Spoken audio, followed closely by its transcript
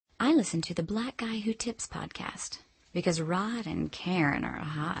I listen to the Black Guy Who Tips podcast because Rod and Karen are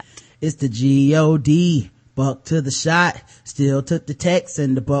hot. It's the G-O-D. Buck to the shot, still took the text,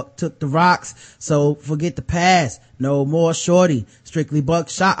 and the buck took the rocks. So forget the past, no more shorty. Strictly buck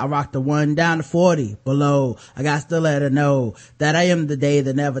shot, I rock the one down to 40 below. I got to let her know that I am the day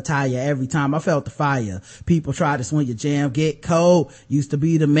that never tire. Every time I felt the fire, people try to swing your jam, get cold. Used to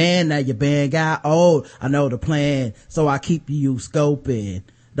be the man, now your band got old. I know the plan, so I keep you scoping.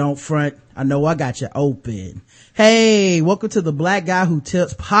 Don't front, I know I got you open. Hey, welcome to the Black Guy Who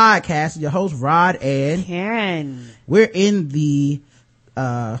Tips podcast. Your host Rod and Karen. We're in the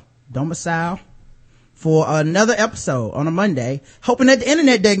domicile for another episode on a Monday, hoping that the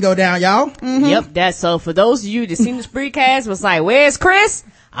internet doesn't go down, y'all. Mm-hmm. Yep, that's so. For those of you that seen the Spreecast, was like, "Where's Chris?"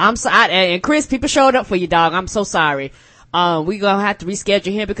 And Chris, people showed up for you, dog. I'm so sorry. We gonna have to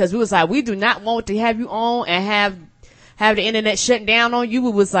reschedule him because we was like, we do not want to have you on and have the internet shut down on you.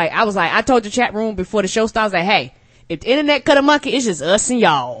 I told the chat room before the show starts, like, hey, if the internet cut a monkey, it's just us and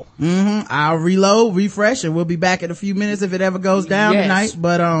y'all. I'll reload, refresh, and we'll be back in a few minutes if it ever goes down tonight.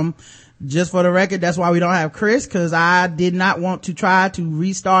 But just for the record, that's why we don't have Chris, because I did not want to try to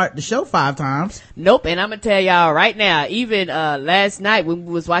restart the show 5 times. Nope. And I'm gonna tell y'all right now, even last night when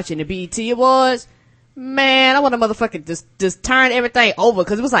we was watching the BET Awards, man, I want to motherfucker just turn everything over,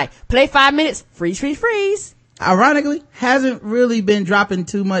 because it was like, play 5 minutes, freeze. Ironically, hasn't really been dropping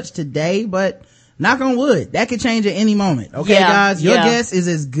too much today, but knock on wood, that could change at any moment. Okay, guys, your guess is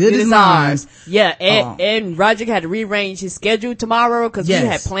as good as mine. Yeah, and Roger had to rearrange his schedule tomorrow because we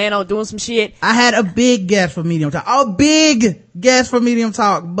had planned on doing some shit. I had a big guest for Medium Talk,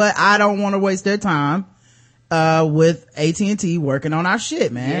 but I don't want to waste their time with AT&T working on our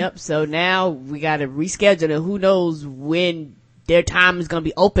shit, man. Yep. So now we got to reschedule, and who knows when their time is going to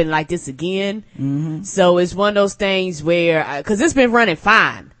be open like this again. Mm-hmm. So it's one of those things where, cause it's been running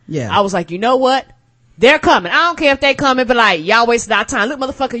fine. Yeah. I was like, you know what? They're coming. I don't care if they coming, but like, y'all wasted our time. Look,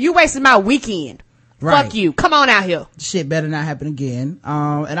 motherfucker, you wasted my weekend. Right. Fuck you. Come on out here. Shit better not happen again.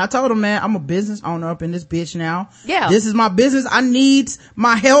 And I told him, man, I'm a business owner up in this bitch now. Yeah. This is my business. I need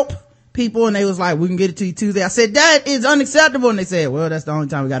my help, people. And they was like, we can get it to you Tuesday. I said, that is unacceptable. And they said, well, that's the only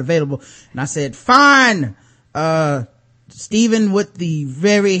time we got available. And I said, fine. Steven with the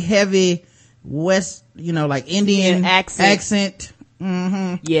very heavy West, like Indian accent.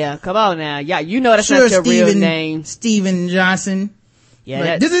 Mm-hmm. Yeah, come on now. Yeah, you know that's not your real name. Steven Johnson.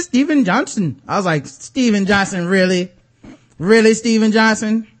 Yeah. This is Steven Johnson. I was like, Steven Johnson, really? Really, Steven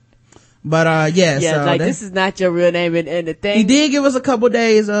Johnson? But, yeah, so like, this is not your real name, and the thing. He did give us a couple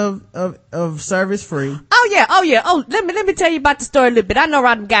days of service free. Oh, yeah. Oh, let me tell you about the story a little bit. I know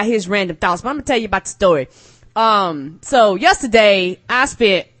Rodney got his random thoughts, but I'm gonna tell you about the story. So yesterday I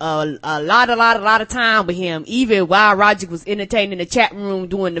spent a lot of time with him, even while Roger was entertaining the chat room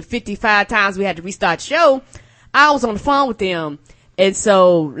doing the 55 times we had to restart the show. I was on the phone with them. And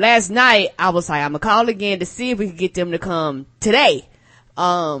so last night I was like, I'm gonna call again to see if we could get them to come today.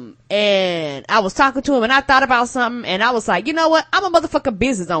 And I was talking to him and I thought about something and I was like, you know what? I'm a motherfucking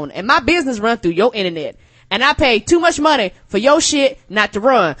business owner and my business run through your internet. And I pay too much money for your shit not to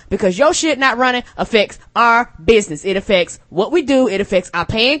run, because your shit not running affects our business. It affects what we do. It affects our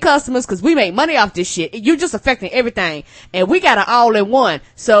paying customers, because we make money off this shit. You're just affecting everything. And we got an all-in-one.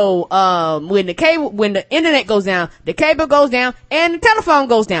 So, when the internet goes down, the cable goes down, and the telephone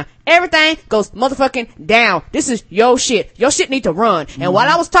goes down. Everything goes motherfucking down. This is your shit. Your shit need to run. Mm-hmm. And while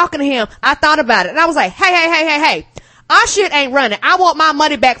I was talking to him, I thought about it. And I was like, hey. Our shit ain't running. I want my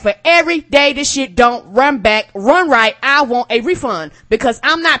money back for every day this shit don't run right. I want a refund, because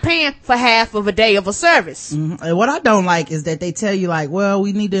I'm not paying for half of a day of a service. Mm-hmm. And what I don't like is that they tell you like, well,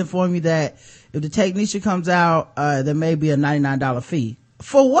 we need to inform you that if the technician comes out, there may be a $99 fee.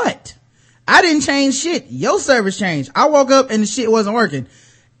 For what? I didn't change shit. Your service changed. I woke up and the shit wasn't working.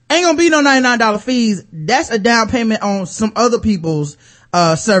 Ain't gonna be no $99 fees. That's a down payment on some other people's,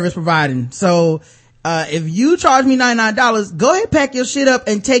 service providing. So, if you charge me $99, go ahead, pack your shit up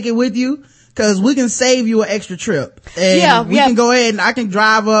and take it with you, cause we can save you an extra trip. And we can go ahead and I can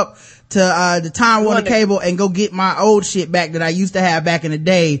drive up to, the Time Warner Cable and go get my old shit back that I used to have back in the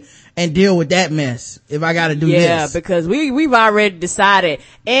day and deal with that mess if I gotta do this. Yeah, because we've already decided.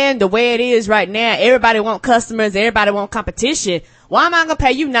 And the way it is right now, everybody want customers, everybody want competition. Why am I gonna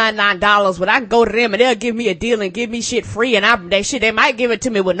pay you $99 when I can go to them and they'll give me a deal and give me shit free, and they might give it to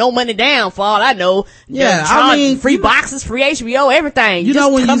me with no money down for all I know. Yeah, I mean, free boxes, free HBO, everything.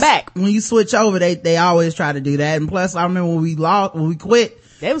 When you switch over, they always try to do that. And plus, I remember when we quit,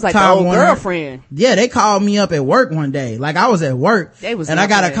 They was like Time the old Warner. girlfriend. Yeah, they called me up at work one day. Like I was at work and I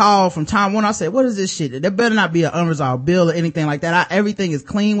got a call from Time Warner. I said, what is this shit? There better not be an unresolved bill or anything like that. Everything is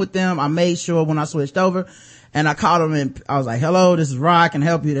clean with them. I made sure when I switched over, and I called them and I was like, hello, this is Rod, I can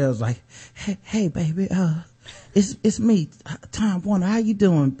help you. They was like, hey baby, it's me, Time Warner. How you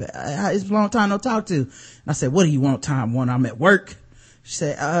doing? It's a long time no talk to. And I said, what do you want, Time Warner? I'm at work. She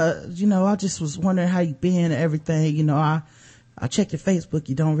said, I just was wondering how you been and everything. I checked your Facebook.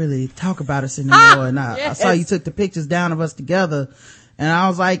 You don't really talk about us anymore. And I saw you took the pictures down of us together. And I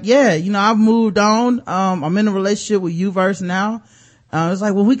was like, yeah, I've moved on. I'm in a relationship with Uverse now. It's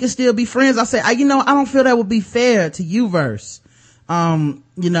like, well, we can still be friends. I said, I don't feel that would be fair to Uverse. I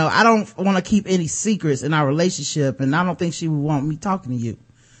don't want to keep any secrets in our relationship, and I don't think she would want me talking to you.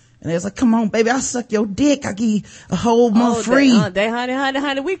 And they was like, come on, baby, I'll suck your dick. I'll give you a whole month free. They,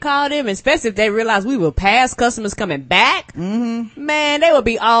 honey, we called them, especially if they realized we were past customers coming back. Mm-hmm. Man, they would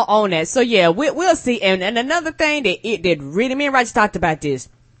be all on that. So yeah, we'll see. And another thing that really, me and Roger talked about this.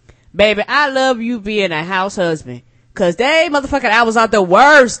 Baby, I love you being a house husband. Cause they motherfucking hours are the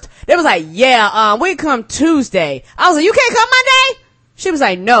worst. They was like, yeah, we come Tuesday. I was like, you can't come Monday? She was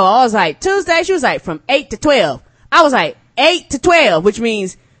like, no. I was like, Tuesday? She was like, from 8 to 12. I was like, 8 to 12, which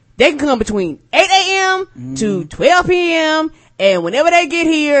means they can come between 8 a.m. to 12 p.m. And whenever they get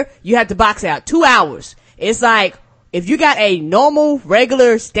here, you have to box out 2 hours. It's like, if you got a normal,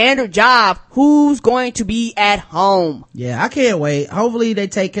 regular, standard job, who's going to be at home? Yeah, I can't wait. Hopefully they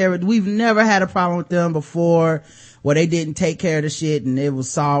take care of it. We've never had a problem with them before where they didn't take care of the shit and it was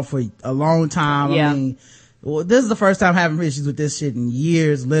solved for a long time. Yeah. I mean, this is the first time having issues with this shit in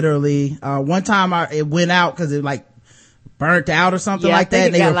years, literally. One time it went out because it like burnt out or something like that,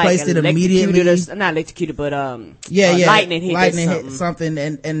 and they replaced it immediately. Not electrocuted, but yeah, lightning hit something,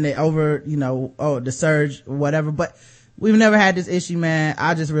 and they over, the surge or whatever. But we've never had this issue, man.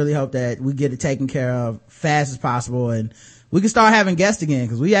 I just really hope that we get it taken care of fast as possible, and we can start having guests again,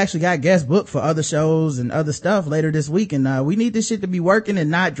 because we actually got guests booked for other shows and other stuff later this week, and we need this shit to be working and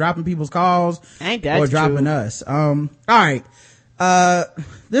not dropping people's calls or dropping us. All right.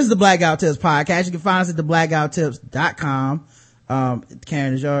 This is the Blackout Tips podcast. You can find us at theblackouttips.com.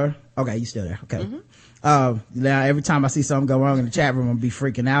 Karen, is your okay? You still there? Okay. Mm-hmm. Now every time I see something go wrong in the chat room, I'm gonna be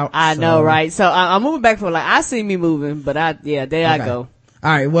freaking out. I know, right? So I'm moving back for I see me moving, but I go. All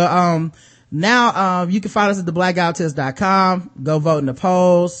right. Well, now, you can find us at theblackouttips.com. Go vote in the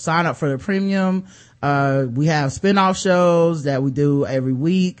polls, sign up for the premium. We have spin-off shows that we do every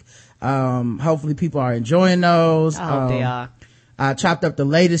week. Hopefully people are enjoying those. I hope they are. I chopped up the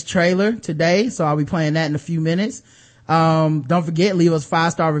latest trailer today, so I'll be playing that in a few minutes. Don't forget, leave us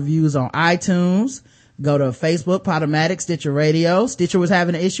 5-star reviews on iTunes. Go to Facebook, Podomatic, Stitcher Radio. Stitcher was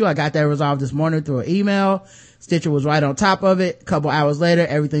having an issue. I got that resolved this morning through an email. Stitcher was right on top of it. A couple hours later,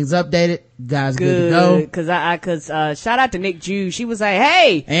 everything's updated. Guys, good to go. Cause shout out to Nick Jew. She was like,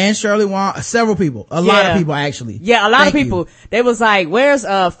 hey. And Shirley Wong, several people. A lot of people, actually. Yeah, a lot of people. They was like, where's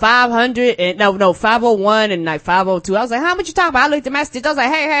 500 and no 501 and like 502. I was like, how much you talking about? I looked at my Stitcher. I was like,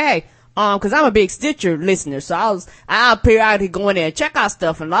 hey. Cause I'm a big Stitcher listener. So I'll periodically go in there and check out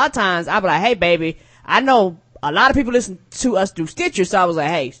stuff. And a lot of times I'll be like, hey baby, I know a lot of people listen to us through Stitcher. So I was like,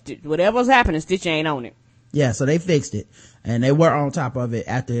 hey, whatever's happening, Stitcher ain't on it. Yeah, so they fixed it, and they were on top of it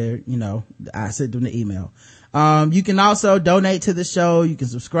after, I sent them the email. You can also donate to the show. You can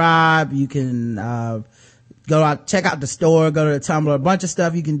subscribe. You can, go out, check out the store, go to the Tumblr, a bunch of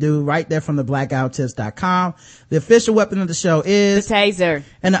stuff you can do right there from the blackouttips.com. The official weapon of the show is the taser.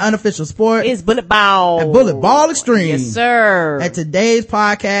 And the unofficial sport is bullet ball. And bullet ball extreme. Yes, sir. And today's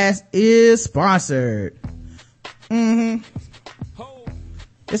podcast is sponsored. It's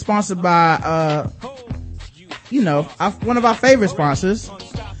sponsored by, one of our favorite sponsors.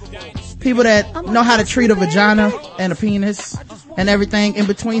 People that know how to treat a vagina and a penis and everything in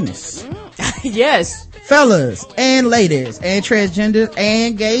between this. Yes. Fellas and ladies and transgenders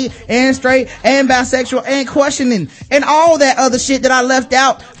and gay and straight and bisexual and questioning and all that other shit that I left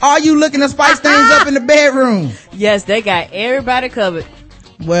out. Are you looking to spice things up in the bedroom? Yes, they got everybody covered.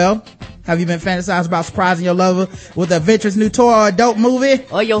 Well, have you been fantasizing about surprising your lover with a adventurous new toy or adult movie?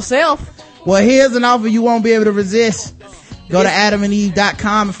 Or yourself? Well, here's an offer you won't be able to resist. Go to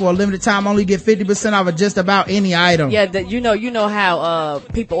adamandeve.com and for a limited time only get 50% off of just about any item. Yeah, you know how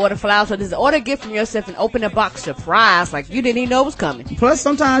people order flowers, so there's order a gift from yourself and open a box surprise like you didn't even know it was coming. Plus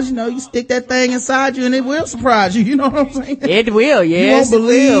sometimes, you stick that thing inside you and it will surprise you, you know what I'm saying? It will, yes. You won't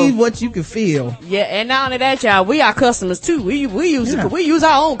believe what you can feel. Yeah, and not only that, y'all, we are customers too. We use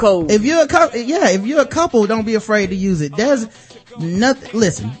our own code. If you're a couple, don't be afraid to use it. There's nothing,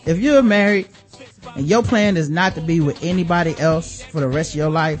 listen, if you're married and your plan is not to be with anybody else for the rest of your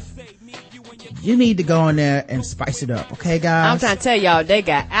life, you need to go in there and spice it up, okay, guys? I'm trying to tell y'all, they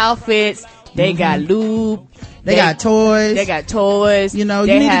got outfits, they got lube, they got toys. They got toys. You know,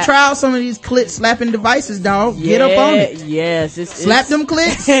 you need to try out some of these clit slapping devices, dog. Yeah, get up on it. Yes. Slap them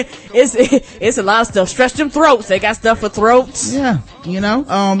clits. it's a lot of stuff. Stretch them throats. They got stuff for throats. Yeah, you know,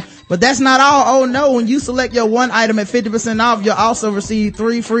 but that's not all. Oh no, when you select your one item at 50% off, you'll also receive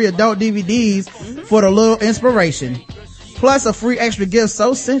 3 free adult DVDs for the little inspiration. Plus a free extra gift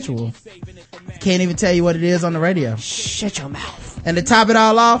so sensual. Can't even tell you what it is on the radio. Shut your mouth. And to top it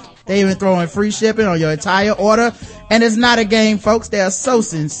all off, they even throw in free shipping on your entire order. And it's not a game, folks. They are so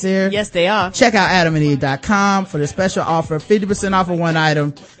sincere. Yes, they are. Check out adamandeve.com for the special offer. 50% off of one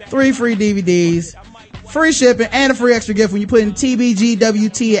item, 3 free DVDs, free shipping, and a free extra gift when you put in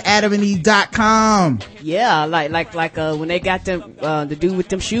TBGWT at adamandeve.com. Yeah, like when they got them, the dude with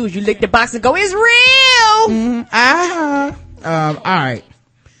them shoes, you lick the box and go, it's real! All right.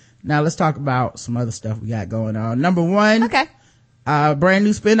 Now let's talk about some other stuff we got going on. Number one. Okay. Brand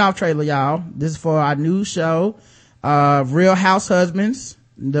new spinoff trailer, y'all. This is for our new show, Real House Husbands.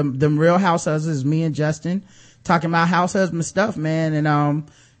 Them Real House Husbands is me and Justin talking about house husband stuff, man. And,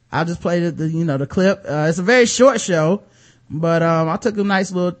 I just played the clip. It's a very short show, but, I took a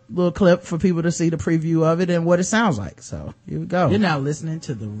nice little clip for people to see the preview of it and what it sounds like. So here we go. You're now listening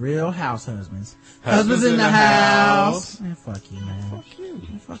to the Real House Husbands. Husbands in the house. Man, fuck you, man. Fuck you.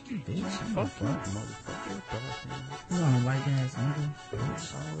 Man, fuck you, bitch. Fuck you, motherfucker. You don't like ass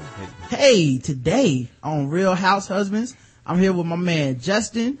nigga. Hey, today on Real House Husbands, I'm here with my man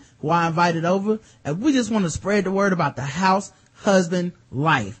Justin, who I invited over, and we just want to spread the word about the house husband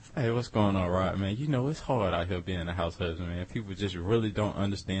life. Hey, what's going on, Rod, man? You know, it's hard out here being a house husband, man. People just really don't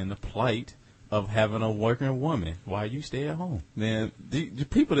understand the plight of having a working woman while you stay at home. Man, the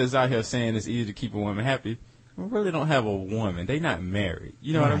people that's out here saying it's easy to keep a woman happy really don't have a woman. They not married.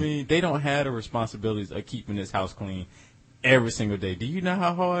 You know what I mean? They don't have the responsibilities of keeping this house clean every single day. Do you know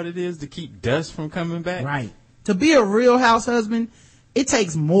how hard it is to keep dust from coming back? Right. To be a real house husband, it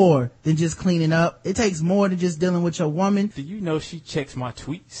takes more than just cleaning up. It takes more than just dealing with your woman. Do you know she checks my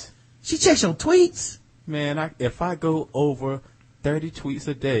tweets? She checks your tweets? Man, if I go over 30 tweets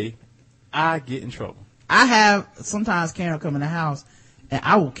a day, I get in trouble. I have sometimes Karen come in the house and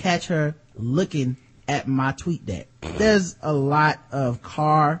I will catch her looking at my tweet deck. There's a lot of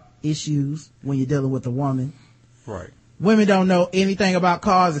car issues when you're dealing with a woman. Right. Women don't know anything about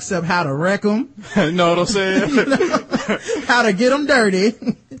cars except how to wreck them. Know what I'm saying? How to get them dirty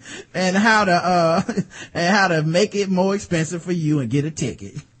and how to make it more expensive for you and get a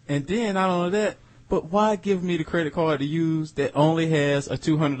ticket. And then not only that, but why give me the credit card to use that only has a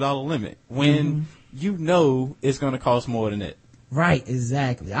 $200 limit when you know it's going to cost more than that? Right,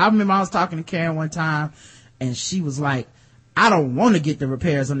 exactly. I remember I was talking to Karen one time and she was like, I don't want to get the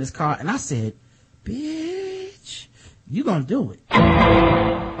repairs on this car. And I said, bitch, you gonna do it.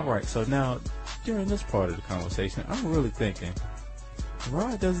 All right, so now during this part of the conversation, I'm really thinking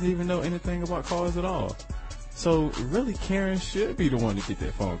Rod doesn't even know anything about cars at all. So really Karen should be the one to get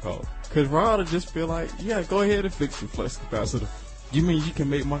that phone call. Cause Rod will just feel like, yeah, go ahead and fix the flex capacitor. You mean you can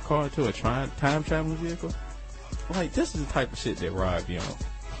make my car into a time traveling vehicle? Like, this is the type of shit that Rod be on.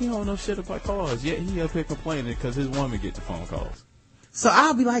 He don't know shit about cars, yet he up here complaining cause his woman get the phone calls. So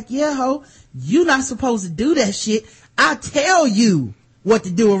I'll be like, yeah, ho, you not supposed to do that shit. I tell you what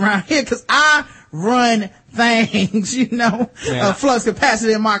to do around here cause I run things, you know, flux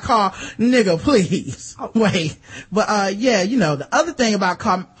capacitor in my car. Nigga, please. Wait. But, yeah, you know, the other thing about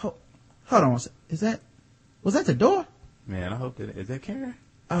car, hold on. Was that the door? Man, I hope is that Karen?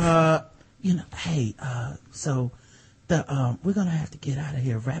 You know, hey, so we're gonna have to get out of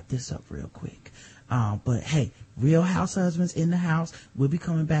here, wrap this up real quick. But hey, Real House Husbands in the house. We'll be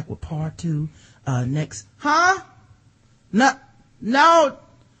coming back with part 2, next. Huh? No,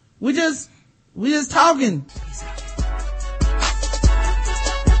 we just talking. Peace out.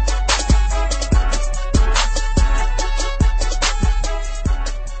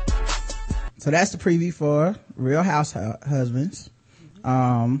 So that's the preview for Real House Husbands.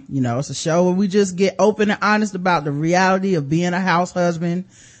 You know, it's a show where we just get open and honest about the reality of being a house husband,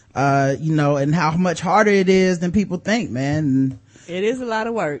 you know, and how much harder it is than people think, man. And it is a lot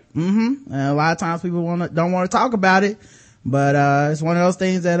of work. And a lot of times people don't want to talk about it, but it's one of those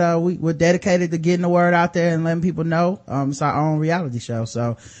things that we're dedicated to getting the word out there and letting people know. It's our own reality show.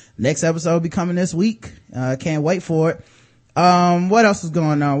 So next episode will be coming this week. Can't wait for it. What else is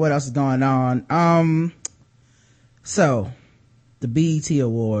going on? So the BET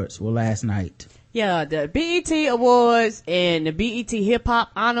Awards were last night. Yeah, the BET Awards and the BET Hip Hop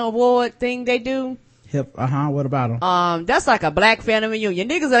Honor Award thing they do. What about them? That's like a black family reunion.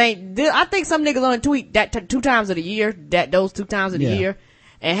 Niggas that ain't, I think some niggas only tweet that 2 times of the year, those 2 times of the year.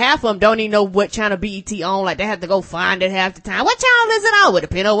 And half of them don't even know what channel BET on. Like, they have to go find it half the time. What channel is it on? Would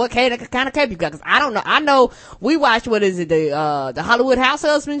depend on what kind of cable you got. Cause I don't know. I know we watched, the Hollywood House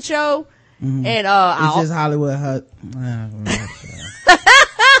Husband show. Mm-hmm. And, it's just Hollywood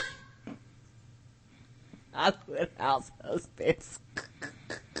Hollywood House Husbands.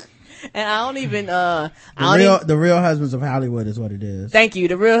 And I don't even, the Real Husbands of Hollywood is what it is. Thank you.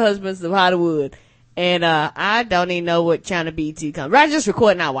 The Real Husbands of Hollywood. And, I don't even know what channel BET comes. Right, just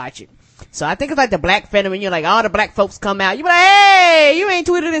record and I watch it. So I think it's like the black phenomenon. You're like, all the black folks come out. You be like, hey, you ain't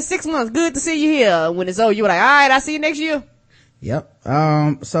tweeted in 6 months. Good to see you here. When it's over, you be like, all right, I'll see you next year. Yep.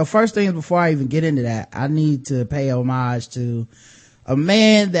 So first things before I even get into that, I need to pay homage to a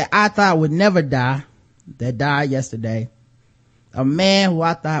man that I thought would never die, that died yesterday. A man who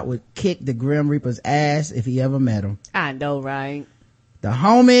I thought would kick the Grim Reaper's ass if he ever met him. I know, right? The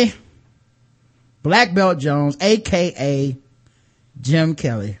homie, Black Belt Jones, aka Jim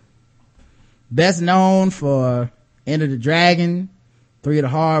Kelly. Best known for Enter the Dragon, 3 of the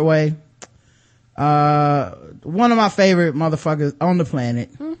Hard Way. One of my favorite motherfuckers on the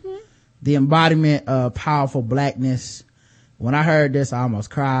planet. Mm-hmm. The embodiment of powerful blackness. When I heard this, I almost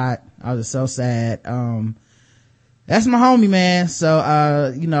cried. I was just so sad. That's my homie, man. So,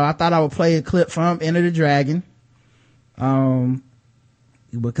 I thought I would play a clip from Enter the Dragon.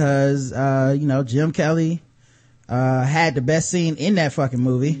 Because, Jim Kelly, had the best scene in that fucking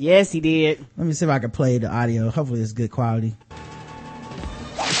movie. Yes, he did. Let me see if I can play the audio. Hopefully it's good quality.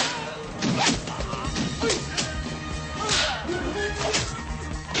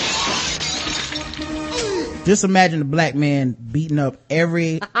 Just imagine a black man beating up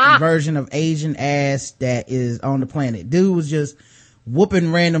every version of Asian ass that is on the planet. Dude was just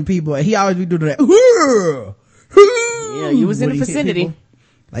whooping random people, and he always be doing that. Yeah, he was in the vicinity.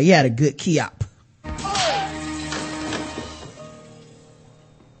 Like, he had a good key up.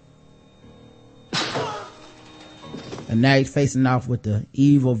 And now he's facing off with the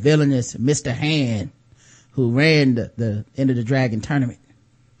evil, villainous Mr. Hand, who ran the End of the Dragon tournament.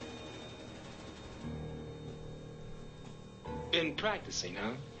 Been practicing,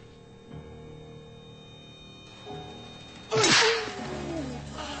 huh?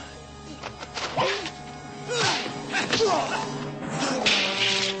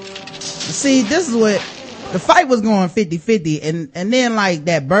 See, this is what the fight was going 50-50, and then like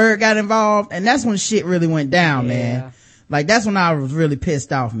that bird got involved, and that's when shit really went down, man. Like, that's when I was really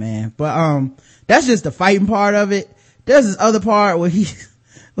pissed off, man. But that's just the fighting part of it. There's this other part where he's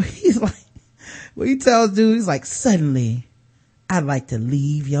like, where he tells dude, he's like, suddenly I'd like to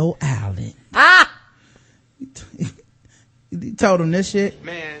leave your island. He told him this shit.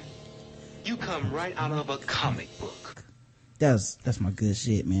 Man, you come right out of a comic book. That's my good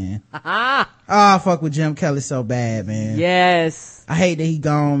shit, man. I fuck with Jim Kelly so bad, man. Yes. I hate that he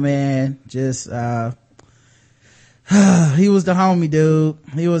gone, man. Just, he was the homie, dude.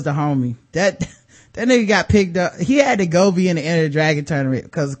 He was the homie. That nigga got picked up. He had to go be in the Enter the Dragon tournament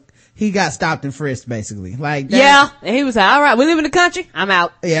because he got stopped and frisked, basically. Like that. Yeah. And he was like, all right, we live in the country. I'm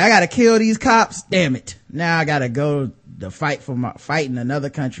out. Yeah, I gotta kill these cops. Damn it. Now I gotta go to fight in another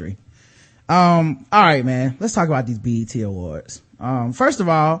country. All right, man. Let's talk about these BET Awards. First of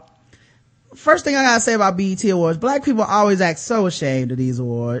all, first thing I gotta say about BET Awards, black people always act so ashamed of these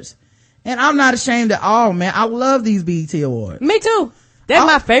awards. And I'm not ashamed at all, man. I love these BET Awards. Me too. They're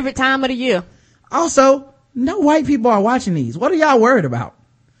my favorite time of the year. Also, no white people are watching these. What are y'all worried about?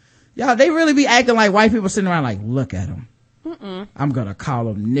 Y'all, they really be acting like white people sitting around like, look at them. I'm gonna call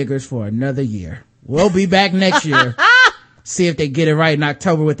them niggers for another year. We'll be back next year. See if they get it right in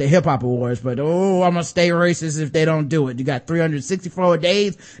October with the hip hop awards, but I'm gonna stay racist if they don't do it. You got 364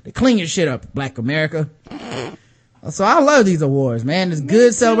 days to clean your shit up, Black America. So I love these awards, man. It's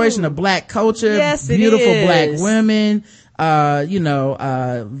good celebration of black culture. Yes, beautiful it is. black women,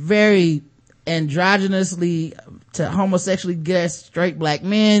 very androgynously to homosexually dressed straight black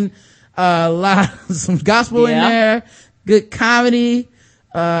men, some gospel in there, good comedy.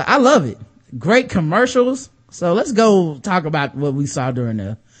 I love it. Great commercials. So let's go talk about what we saw during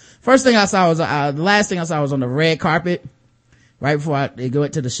the first thing I saw was, the last thing I saw was on the red carpet right before they go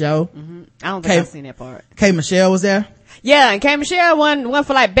into the show. Mm-hmm. I don't think I've seen that part. K. Michelle was there. Yeah, and K. Michelle won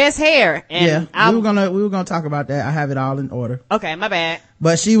for like best hair. And yeah, we were gonna talk about that. I have it all in order. Okay, my bad.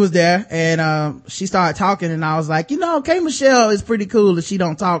 But she was there, and she started talking, and I was like, K. Michelle is pretty cool if she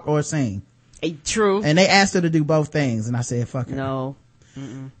don't talk or sing. True. And they asked her to do both things, and I said, fuck her. No.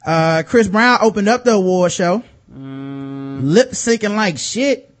 Chris Brown opened up the award show. Lip syncing like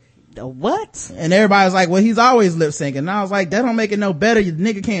shit. What? And everybody was like, well, he's always lip syncing. And I was like, that don't make it no better. You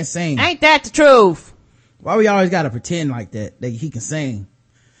nigga can't sing. Ain't that the truth? Why we always gotta pretend like that he can sing?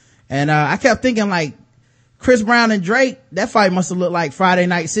 And I kept thinking, like, Chris Brown and Drake, that fight must have looked like Friday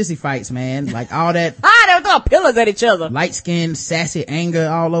Night Sissy fights, man. Like all that they were throwing pillars at each other. light skin, sassy anger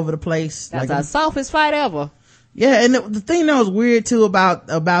all over the place. That's like, the softest fight ever. yeah, and the thing that was weird too about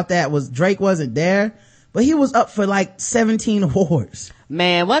that was Drake wasn't there, but he was up for like 17 awards.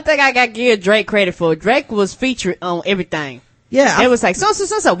 Man, one thing I gotta give Drake credit for, Drake was featured on everything. Yeah. It was like, so,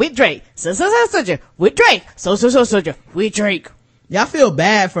 with Drake. So, with Drake. So, with Drake. Yeah, I feel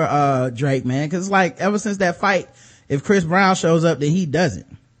bad for Drake, man, cause like ever since that fight, if Chris Brown shows up, then he doesn't.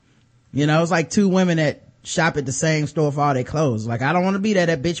 You know, it's like two women that shop at the same store for all their clothes. Like, I don't want to be there.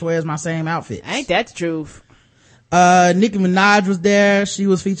 That bitch wears my same outfit. Ain't that the truth? Nicki Minaj was there. She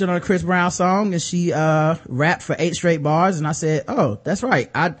was featured on a Chris Brown song and she rapped for 8 straight bars. And I said, oh, that's right.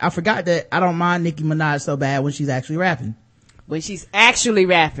 I forgot that I don't mind Nicki Minaj so bad when she's actually rapping. When she's actually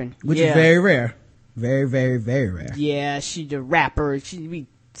rapping. Which is very rare. Very, very, very rare. Yeah, she the rapper. She be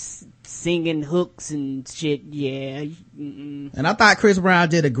singing hooks and shit. Yeah. And I thought Chris Brown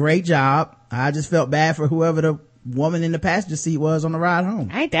did a great job. I just felt bad for whoever the woman in the passenger seat was on the ride home.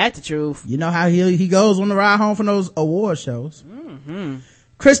 Ain't that the truth? You know how he goes on the ride home from those award shows.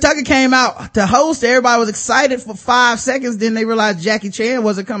 Chris Tucker came out to host. Everybody was excited for 5 seconds. Then they realized Jackie Chan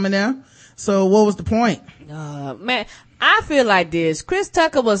wasn't coming there. So what was the point? Man, I feel like this. Chris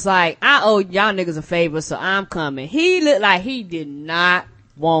Tucker was like, I owe y'all niggas a favor, so I'm coming. He looked like he did not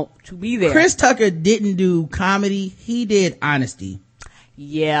want to be there. Chris Tucker didn't do comedy. He did honesty.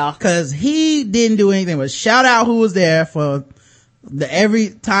 Yeah. Cause he didn't do anything but shout out who was there for every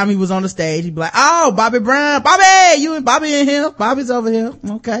time he was on the stage. He'd be like, oh, Bobby Brown, Bobby, you and Bobby in here. Bobby's over here.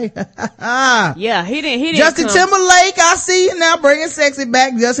 Okay. Yeah, he didn't Justin Timberlake, I see you now bringing sexy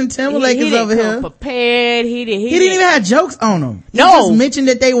back. Justin Timberlake is over here. Prepared. He didn't even have jokes on him. He No. just mentioned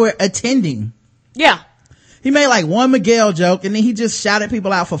that they were attending. Yeah. He made like one Miguel joke and then he just shouted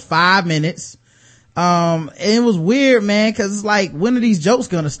people out for 5 minutes. And it was weird, man, cause it's like, when are these jokes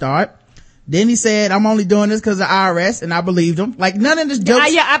gonna start? Then he said, I'm only doing this cause of IRS, and I believed him. Like, none of the jokes,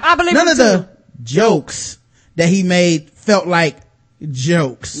 I believe none him of the jokes that he made felt like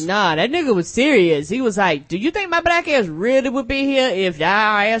jokes. Nah, that nigga was serious. He was like, do you think my black ass really would be here if the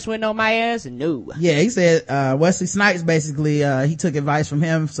IRS went on my ass? No. Yeah, he said, Wesley Snipes basically, he took advice from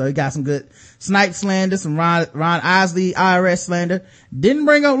him, so he got some good Snipes slander, some Ron Isley IRS slander. Didn't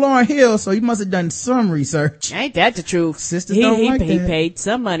bring up Lauryn Hill, so he must have done some research. Ain't that the truth? Sisters don't like He that. paid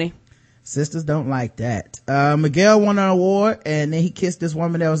some money. Sisters don't like that. Miguel won an award and then he kissed this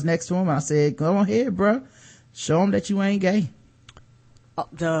woman that was next to him. I said, go ahead, bro. Show him that you ain't gay.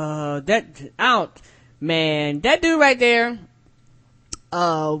 Man, that dude right there,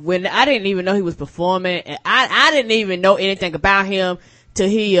 when I didn't even know he was performing, and I didn't even know anything about him till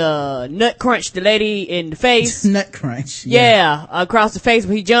he nut crunched the lady in the face. Nut crunch. Yeah, across the face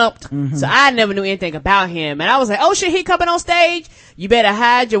when he jumped. So I never knew anything about him, and I was like, oh shit, he coming on stage. You better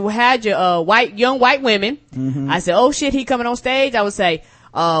hide your young white women. I said, oh shit, he coming on stage. I would say,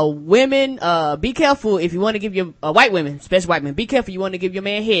 women, be careful if you want to give your white women, especially white men, be careful you want to give your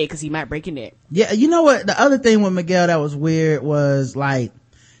man head because he might break your neck. Yeah, you know what? The other thing with Miguel that was weird was like,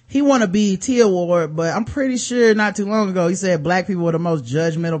 he won a BET award, but I'm pretty sure not too long ago he said black people were the most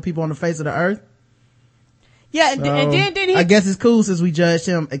judgmental people on the face of the earth. Yeah, So, and then he, I guess it's cool since we judged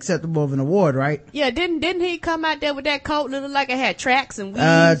him acceptable of an award, right? yeah, didn't he come out there with that coat that looked like it had tracks and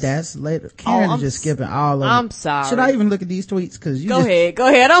weaves? That's later. Karen I'm is just skipping all of them. I'm sorry. Should I even look at these tweets? Cause you Go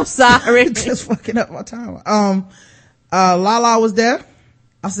ahead. I'm sorry. just fucking up my time. Lala was there.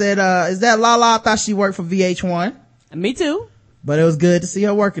 I said, is that Lala? I thought she worked for VH1. Me too. But it was good to see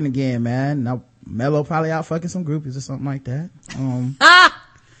her working again, man. Now, Mello probably out fucking some groupies or something like that.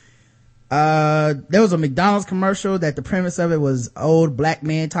 There was a McDonald's commercial that the premise of it was old black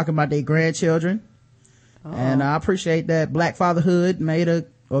men talking about their grandchildren. And I appreciate that black fatherhood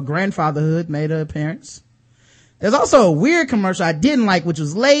grandfatherhood made an appearance. There's also a weird commercial I didn't like, which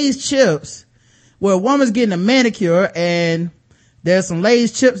was Lay's chips, where a woman's getting a manicure and there's some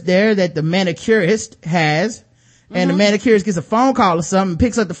Lay's chips there that the manicurist has. And the manicurist gets a phone call or something,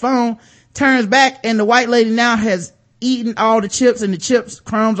 picks up the phone, turns back, and the white lady now has eaten all the chips, and the chips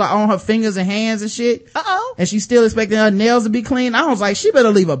crumbs are on her fingers and hands and shit. And she's still expecting her nails to be clean. I was like, she better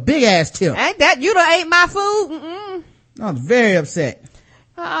leave a big ass tip. Ain't that, you done ate my food? I was very upset.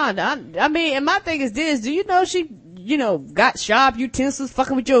 I mean, and my thing is this, do you know she, got sharp utensils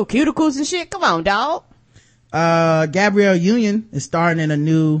fucking with your cuticles and shit? Come on, dog. Gabrielle Union is starring in a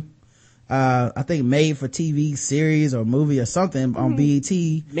new I think made for TV series or movie or something on BET.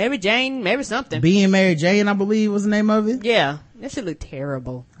 Mary Jane, maybe something. Being Mary Jane, I believe was the name of it. Yeah, that should look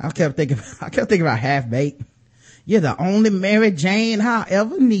terrible. I kept thinking about Half Baked. You're the only Mary Jane I'll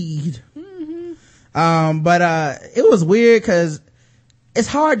ever need. But it was weird because it's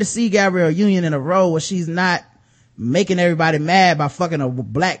hard to see Gabrielle Union in a role where she's not making everybody mad by fucking a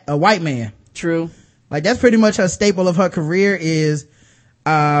white man. True. Like that's pretty much her staple of her career is,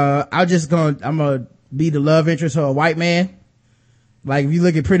 I'm gonna be the love interest of a white man. Like if you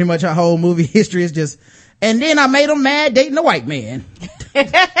look at pretty much her whole movie history, it's just, and then I made him mad dating a white man.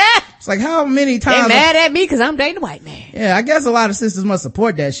 It's like how many times they mad at me because I'm dating a white man. Yeah, I guess a lot of sisters must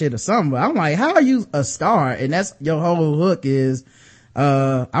support that shit or something, but I'm like, how are you a star and that's your whole hook is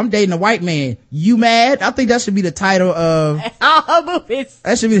I'm dating a white man, you mad? I think that should be the title of all her movies.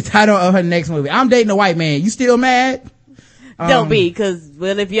 That should be the title of her next movie. I'm dating a white man, you still mad? Don't be, because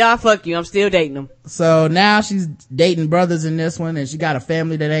well, if y'all fuck you, I'm still dating them. So now she's dating brothers in this one, and she got a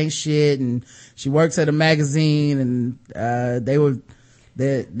family that ain't shit, and she works at a magazine, and they're gonna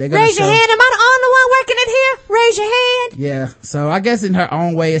raise your hand. Am I the only one working in here? Raise your hand. Yeah. So I guess in her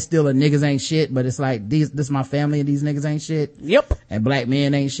own way, it's still a niggas ain't shit, but it's like this is my family, and these niggas ain't shit. Yep. And black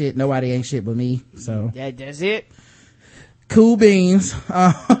men ain't shit. Nobody ain't shit but me. So that's it. Cool beans.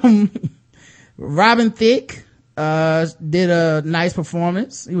 Robin Thicke did a nice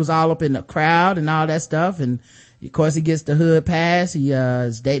performance. He was all up in the crowd and all that stuff, and of course he gets the hood pass. He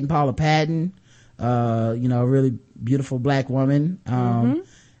is dating Paula Patton, a really beautiful black woman.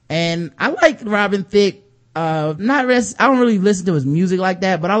 And I like Robin Thicke. I don't really listen to his music like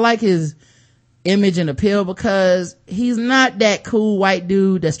that, but I like his image and appeal because he's not that cool white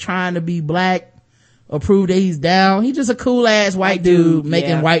dude that's trying to be black or prove that he's down. He's just a cool ass white dude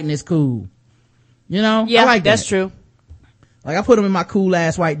making whiteness cool. Yeah, I like that's true. Like I put him in my cool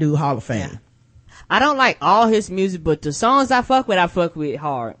ass white dude Hall of Fame. Yeah. I don't like all his music, but the songs I fuck with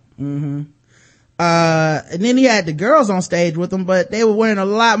hard. And then he had the girls on stage with him, but they were wearing a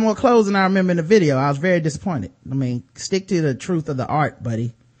lot more clothes than I remember in the video. I was very disappointed. I mean, stick to the truth of the art,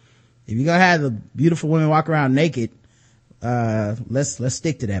 buddy. If you're gonna have the beautiful women walk around naked, let's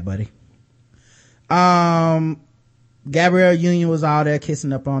stick to that, buddy. Gabrielle Union was all there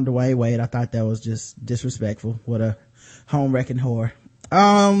kissing up on Dwayne Wade. I thought that was just disrespectful. What a home wrecking whore.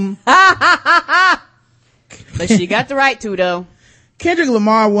 But she got the right to though. Kendrick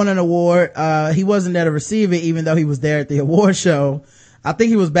Lamar won an award. He wasn't there to receive it, even though he was there at the award show. I think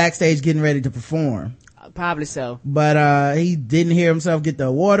he was backstage getting ready to perform. Probably so. But, he didn't hear himself get the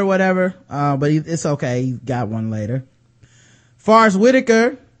award or whatever. But it's okay. He got one later. Forrest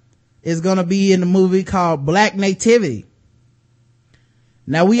Whitaker is gonna be in the movie called Black Nativity.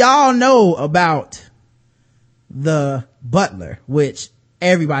 Now we all know about The Butler, which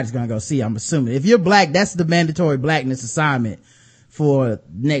everybody's gonna go see, I'm assuming. If you're black, that's the mandatory blackness assignment for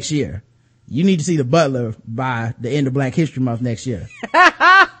next year. You need to see The Butler by the end of Black History Month next year.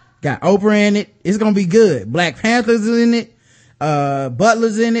 Got Oprah in it. It's gonna be good. Black Panthers in it.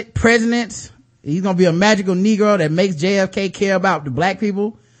 Butler's in it. Presidents. He's gonna be a magical Negro that makes JFK care about the black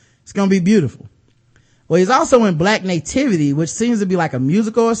people. It's gonna be beautiful. Well, he's also in Black Nativity, which seems to be like a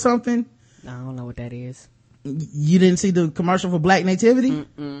musical or something. I don't know what that is. You didn't see the commercial for Black Nativity?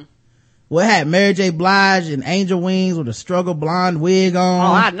 Well, it had Mary J. Blige and Angel Wings with a struggle blonde wig on.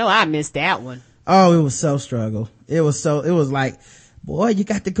 Oh, I know. I missed that one. Oh, it was so struggle. It was like, boy, you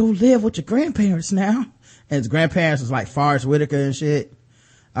got to go live with your grandparents now. And his grandparents was like Forrest Whitaker and shit.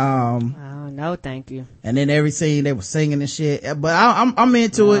 Oh, no, thank you. And then every scene they were singing and shit. But I'm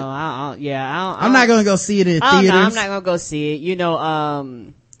into it. I'm not gonna go see it in theaters. No, I'm not gonna go see it.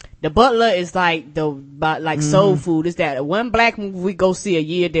 The Butler is like soul food. It's that one black movie we go see a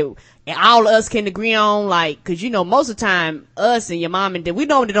year that and all of us can agree on, like, cause most of the time us and your mom and dad, we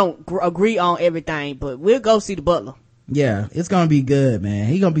normally don't agree on everything, but we'll go see The Butler. Yeah, it's gonna be good, man.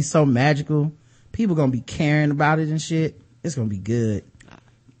 He gonna be so magical. People gonna be caring about it and shit. It's gonna be good.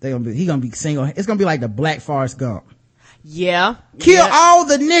 He gonna be single. It's gonna be like the Black Forrest Gump. Yeah. Kill all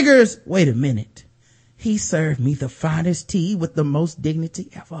the niggers. Wait a minute. He served me the finest tea with the most dignity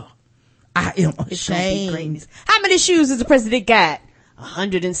ever. I am ashamed. How many shoes has the president got?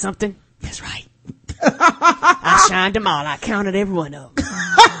 100 and something. That's right. I shined them all. I counted every one of them.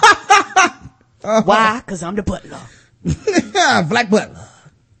 Why? Cause I'm the butler. Black Butler.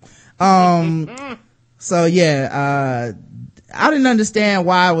 So yeah, I didn't understand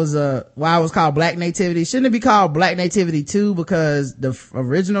why it was called Black Nativity. Shouldn't it be called Black Nativity 2 because the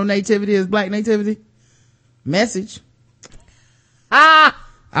original Nativity is Black Nativity? Message.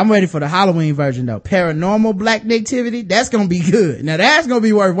 I'm ready for the Halloween version though. Paranormal Black Nativity, that's gonna be good. Now that's gonna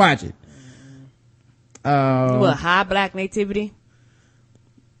be worth watching. What, high Black Nativity?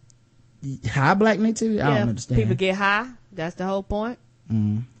 High Black Nativity? I don't understand. People get high. That's the whole point.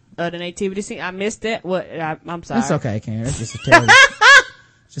 Of the nativity scene. I missed that. What? I'm sorry. It's okay, Karen. It's just a terrible,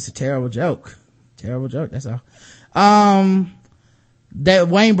 just a terrible joke. Terrible joke. That's all. That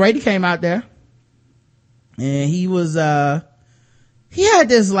Wayne Brady came out there, and he was he had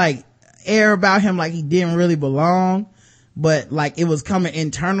this like air about him, like he didn't really belong, but like it was coming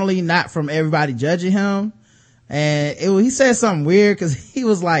internally, not from everybody judging him. And he said something weird because he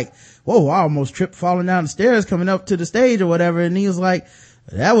was like, whoa, I almost tripped falling down the stairs coming up to the stage or whatever. And he was like,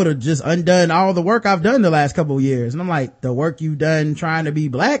 that would have just undone all the work I've done the last couple of years. And I'm like, the work you've done trying to be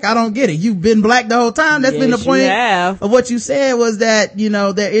black? I don't get it. You've been black the whole time. That's been the point of what you said, was that, you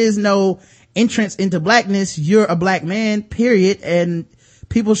know, there is no entrance into blackness. You're a black man, period. And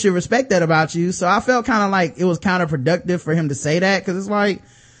people should respect that about you. So I felt kind of like it was counterproductive for him to say that, because it's like,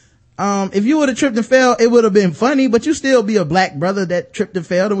 if you would have tripped and fell, it would have been funny, but you still be a black brother that tripped and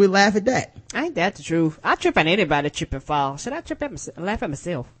fell, and we laugh at that. Ain't that the truth? I trip at anybody trip and fall. Should I trip at myself, laugh at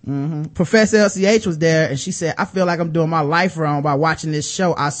myself? Professor LCH was there, and she said, I feel like I'm doing my life wrong by watching this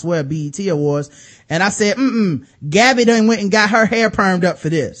show, I swear, BET Awards. And I said, Gabby done went and got her hair permed up for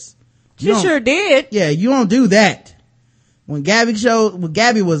this. She sure did. Yeah, you don't do that. When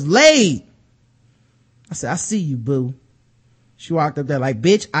Gabby was laid, I said, I see you, boo. She walked up there like,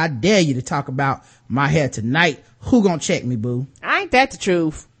 bitch, I dare you to talk about my hair tonight. Who gonna check me, boo? Ain't that the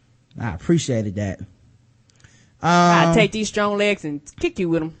truth? I appreciated that. I'd take these strong legs and kick you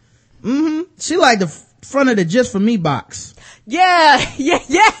with them. She liked the front of the Just For Me box. Yeah,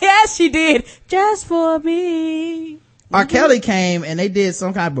 she did. Just for me. R. Kelly came and they did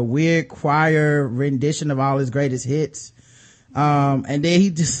some kind of a weird choir rendition of all his greatest hits. And then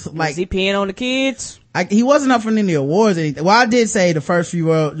he just like, was he peeing on the kids? He wasn't up for any awards or anything. Well, I did say the first few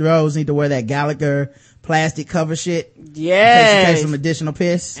rows need to wear that Gallagher plastic cover shit. Yeah. In case you take some additional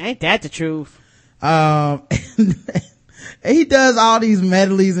piss. Ain't that the truth? And he does all these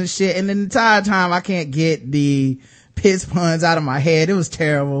medleys and shit, and the entire time I can't get the piss puns out of my head. It was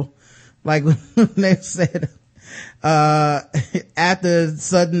terrible. Like when they said, after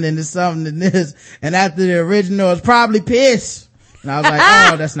sudden and something and this, and after the original it's probably piss. And I was like,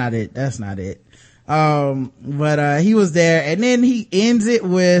 oh, that's not it. But he was there, and then he ends it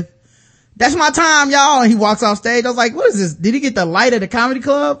with, that's my time, y'all. And he walks off stage. I was like, what is this? Did he get the light at the comedy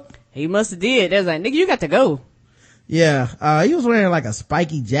club? He must have did. They was like, nigga, you got to go. Yeah. He was wearing like a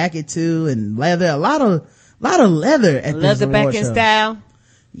spiky jacket too, and leather, a lot of leather at this leather back in show. Style.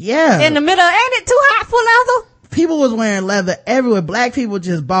 Yeah. In the middle, ain't it too hot for leather? People was wearing leather everywhere. Black people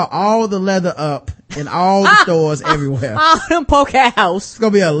just bought all the leather up in all the stores everywhere. All them poke house. It's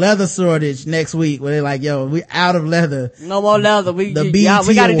gonna be a leather shortage next week where they're like, yo, we out of leather. No more leather. We the BET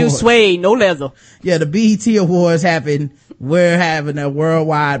we gotta do Awards. suede, no leather. Yeah, the BET Awards happen. We're having a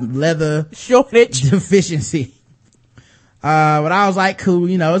worldwide leather shortage deficiency. But I was like, cool,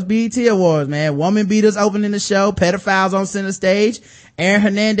 you know, it's BET Awards, man. Woman beaters opening the show, pedophiles on center stage, Aaron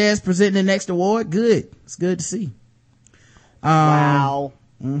Hernandez presenting the next award. Good. It's good to see. Wow.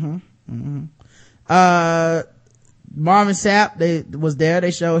 Marvin Sapp, was there.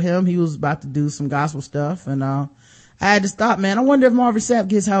 They showed him. He was about to do some gospel stuff, and I had to stop, man. I wonder if Marvin Sapp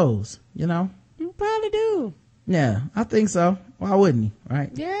gets hoes, you know? You probably do. Yeah, I think so. Why wouldn't he,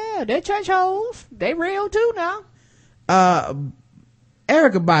 right? Yeah, they're church hoes. They real too now. Erykah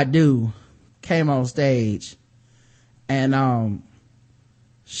Badu came on stage, and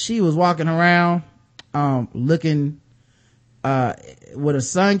she was walking around looking with a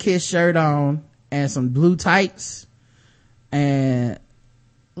sun-kissed shirt on and some blue tights, and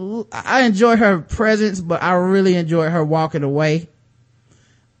I enjoyed her presence, but I really enjoyed her walking away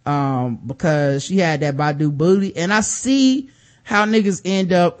because she had that Badu booty. And I see how niggas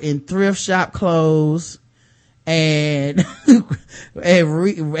end up in thrift shop clothes and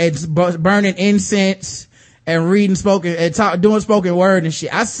burning incense and reading doing spoken word and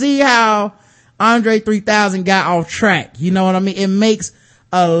shit. I see how Andre 3000 got off track. You know what I mean? It makes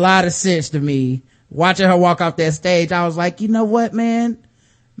a lot of sense to me. Watching her walk off that stage, I was like, you know what, man?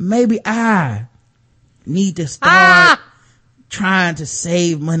 Maybe I need to start trying to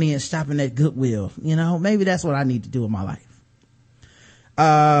save money and shopping at Goodwill. You know, maybe that's what I need to do in my life.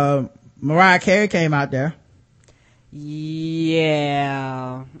 Mariah Carey came out there.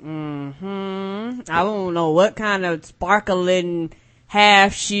 Yeah. I don't know what kind of sparkling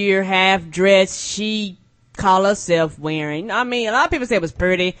half sheer, half dress she call herself wearing. I mean, a lot of people say it was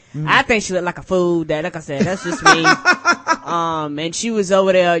pretty. I think she looked like a fool. That, like I said, that's just me. And she was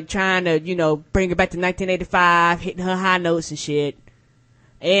over there trying to, bring it back to 1985, hitting her high notes and shit.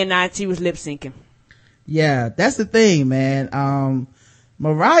 And she was lip syncing. Yeah, that's the thing, man.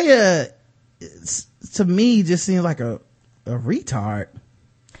 Mariah, to me, just seems like a retard.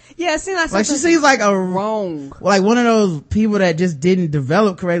 Yeah, it seems like she seems like wrong. Like one of those people that just didn't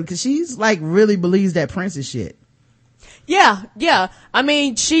develop correctly, because she's like really believes that Prince is shit. Yeah. I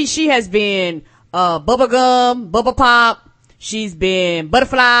mean, she has been, bubblegum, bubble pop. She's been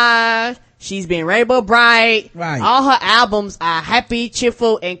butterfly. She's been Rainbow Bright. Right. All her albums are happy,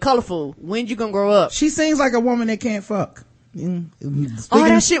 cheerful, and colorful. When you gonna grow up? She sings like a woman that can't fuck.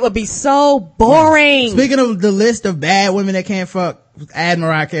 That shit would be so boring. Speaking of the list of bad women that can't fuck, add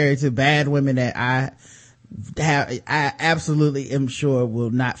Mariah Carey to bad women that I absolutely am sure will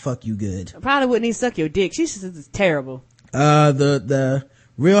not fuck you good. Probably wouldn't even suck your dick. She's just terrible. The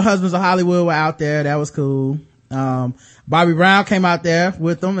Real Husbands of Hollywood were out there. That was cool. Bobby Brown came out there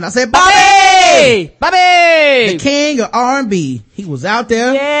with them, and I said, Bobby! The king of R&B. He was out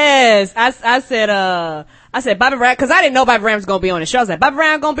there. Yes. I said Bobby Brown, cause I didn't know Bobby Brown was gonna be on the show. I was like, Bobby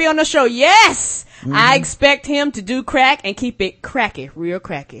Brown gonna be on the show? Yes! I expect him to do crack and keep it cracky, real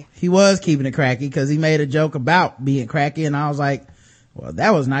cracky. He was keeping it cracky, cause he made a joke about being cracky, and I was like, well,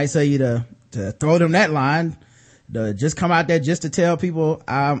 that was nice of you to throw them that line, to just come out there just to tell people,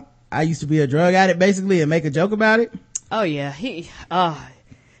 I used to be a drug addict basically, and make a joke about it. Oh yeah, he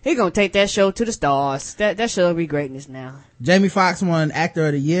gonna take that show to the stars. That show will be greatness now. Jamie Foxx won Actor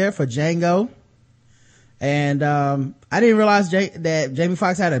of the Year for Django. And I didn't realize that Jamie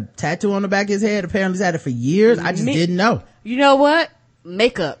Foxx had a tattoo on the back of his head. Apparently he's had it for years. I just didn't know. You know what?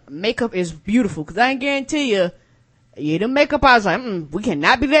 Makeup is beautiful, because I can guarantee you the makeup, I was like, we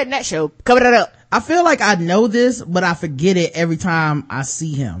cannot be letting that show cover that up. I feel like I know this, but I forget it every time I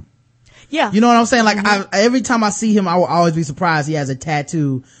see him. Yeah. You know what I'm saying? Like, every time I see him, I will always be surprised he has a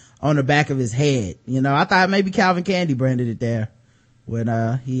tattoo on the back of his head. I thought maybe Calvin Candy branded it there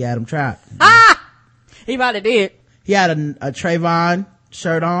when he had him trapped. He probably did. He had a Trayvon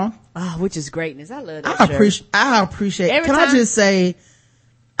shirt on. Which is greatness. I love that shirt. I appreciate. I just say,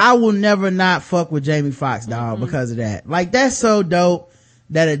 I will never not fuck with Jamie Foxx, dog, because of that. Like, that's so dope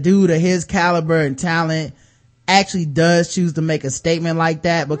that a dude of his caliber and talent actually does choose to make a statement like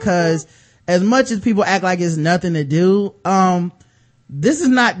that, because as much as people act like it's nothing to do, this is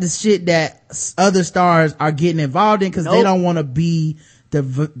not the shit that other stars are getting involved in, because they don't want to be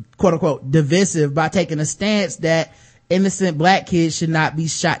quote unquote divisive by taking a stance that innocent black kids should not be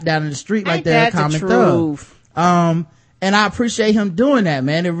shot down in the street like they're a common thug. And I appreciate him doing that,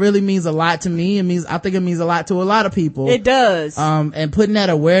 man. It really means a lot to me. I think it means a lot to a lot of people. It does. And putting that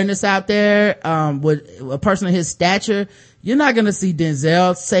awareness out there, with a person of his stature, you're not gonna see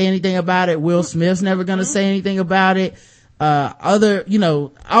Denzel say anything about it. Will Smith's never gonna say anything about it.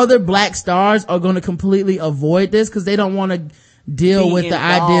 Other black stars are gonna completely avoid this, because they don't want to deal with the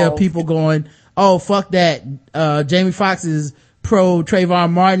idea of people going, oh, fuck that, Jamie Foxx is pro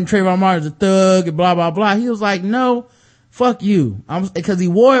Trayvon Martin's a thug, and blah, blah, blah. He was like, no, fuck you. Because he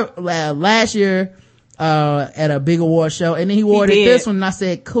wore it last year, at a big award show, and then he wore it at this one, and I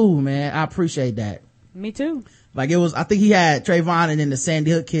said, cool, man, I appreciate that. Me too. Like, I think he had Trayvon and then the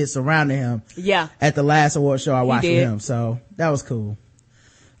Sandy Hook kids surrounding him. Yeah. At the last award show I watched with him, so that was cool.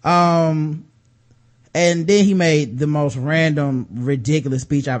 And then he made the most random, ridiculous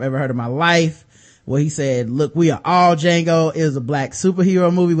speech I've ever heard in my life, where he said, look, we are all Django. It was a black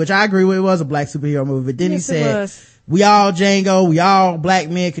superhero movie, which I agree with. It was a black superhero movie. But then he said, we all Django. We all black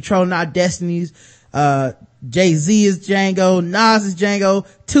men controlling our destinies. Jay-Z is Django. Nas is Django.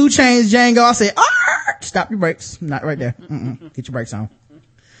 2 Chainz Django. I said, stop your brakes. Not right there. Get your brakes on.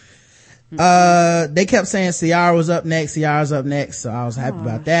 They kept saying Ciara was up next. Ciara's up next. So I was happy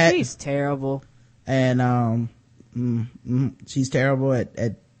about that. She's terrible. And she's terrible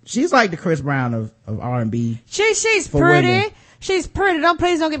at she's like the Chris Brown of R&B. She's pretty. Women. She's pretty.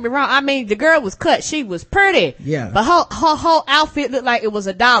 Please don't get me wrong. I mean, the girl was cut. She was pretty. Yeah. But her whole outfit looked like it was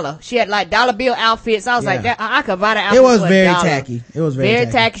 $1. She had like dollar bill outfits. I was like, that I could buy the outfit. It was very tacky. It was very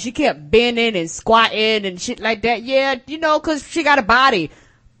tacky. She kept bending and squatting and shit like that. Yeah, cause she got a body,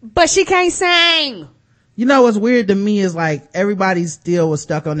 but she can't sing. What's weird to me is like everybody still was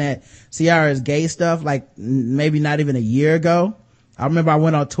stuck on that Ciara's gay stuff, like maybe not even a year ago. I remember I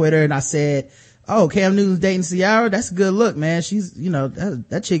went on Twitter and I said, oh, Cam Newton's dating Ciara. That's a good look, man. She's,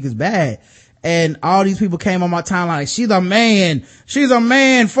 that chick is bad. And all these people came on my timeline like, she's a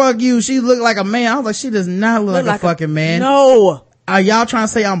man. Fuck you. She looked like a man. I was like, she does not look like a fucking man. No. are y'all trying to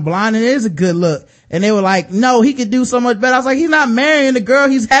say I'm blind and it is a good look? And they were like, no, he could do so much better. I was like, he's not marrying the girl,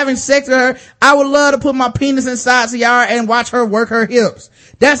 he's having sex with her. I would love to put my penis inside Ciara and watch her work her hips.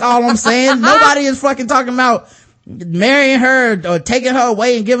 That's all I'm saying. Nobody is fucking talking about marrying her or taking her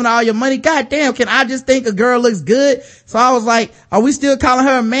away and giving her all your money. God damn, can I just think a girl looks good? So I was like, are we still calling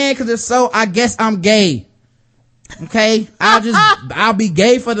her a man? Cause if so, I guess I'm gay. Okay, I'll be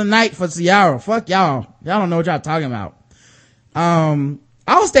gay for the night for Ciara. Fuck y'all. Y'all don't know what y'all talking about.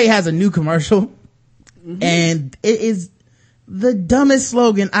 Allstate has a new commercial, and it is the dumbest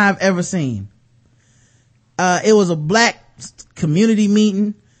slogan I've ever seen. It was a black community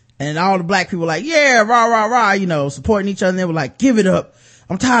meeting, and all the black people were like, yeah, rah, rah, rah, you know, supporting each other. And they were like, give it up.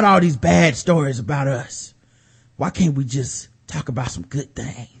 I'm tired of all these bad stories about us. Why can't we just talk about some good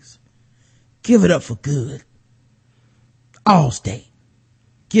things? Give it up for good. Allstate.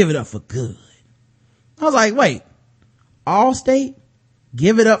 Give it up for good. I was like, wait, Allstate?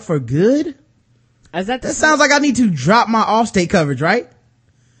 Give it up for good? That sounds like I need to drop my Allstate coverage, right?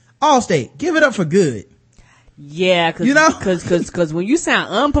 Allstate, give it up for good. Yeah, cause, you know? cause when you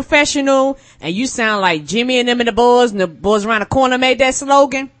sound unprofessional and you sound like Jimmy and them and the boys around the corner made that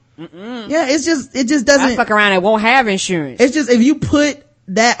slogan. Yeah, it just doesn't. I fuck around and won't have insurance. It's just, if you put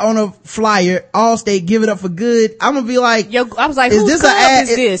that on a flyer, Allstate, give it up for good, I'm gonna be like, yo, I was like, whose club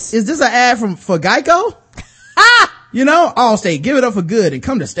is this? Is this an ad for Geico? You know, Allstate, give it up for good and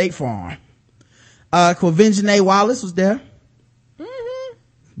come to State Farm. Quavinjanae Wallace was there.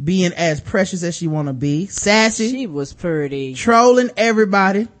 Being as precious as she wanna be. Sassy. She was pretty. Trolling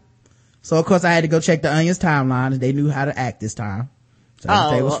everybody. So of course I had to go check the Onion's timeline, and they knew how to act this time. So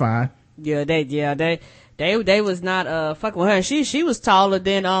everything was fine. Yeah, they was not fucking with her. She was taller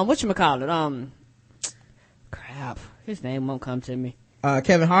than whatchamacallit, crap, his name won't come to me.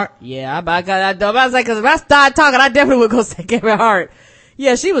 Kevin Hart. Yeah, I was like, cause if I started talking, I definitely would go say Kevin Hart.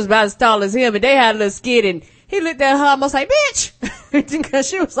 Yeah, she was about as tall as him, and they had a little skit, and he looked at her almost like, bitch, cause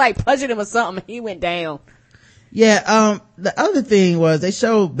she was like punching him or something, and he went down. Yeah, the other thing was they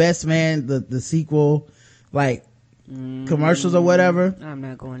showed Best Man, the sequel, like commercials or whatever. I'm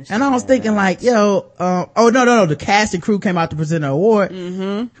not going to. And I was thinking like, yo, no, the cast and crew came out to present an award.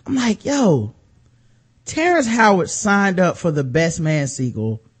 I'm like, yo, Terrence Howard signed up for the Best Man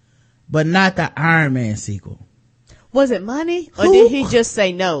sequel, but not the Iron Man sequel. Was it money? Or did he just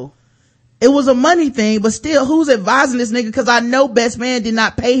say no? It was a money thing, but still, who's advising this nigga? Cause I know Best Man did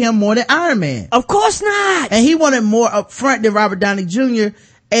not pay him more than Iron Man. Of course not. And he wanted more upfront than Robert Downey Jr.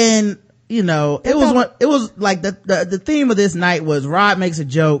 And, you know, it was like the theme of this night was Rod makes a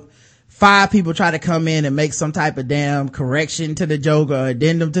joke. 5 people try to come in and make some type of damn correction to the joke or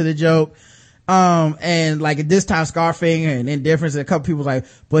addendum to the joke. And like at this time, Scarfinger and Indifference, and a couple people like,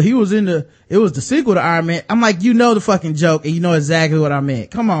 but it was the sequel to Iron Man. I'm like, you know the fucking joke and you know exactly what I meant.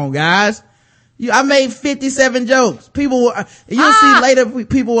 Come on, guys. I made 57 jokes. You'll see later,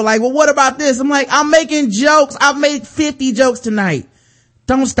 people were like, well, what about this? I'm like, I'm making jokes. I've made 50 jokes tonight.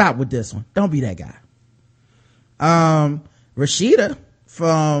 Don't stop with this one. Don't be that guy. Rashida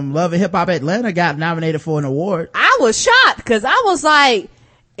from Love and Hip Hop Atlanta got nominated for an award. I was shocked because I was like,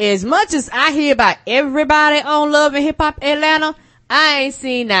 as much as I hear about everybody on Love and Hip Hop Atlanta, I ain't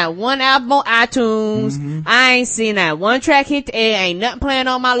seen that one album on iTunes. I ain't seen that one track hit the air. Ain't nothing playing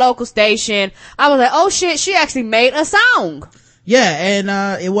on my local station. I was like, oh shit, she actually made a song. Yeah,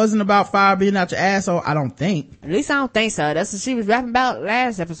 and it wasn't about fire being out your asshole, I don't think. At least I don't think so. That's what she was rapping about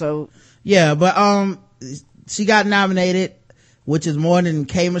last episode. Yeah, but she got nominated, which is more than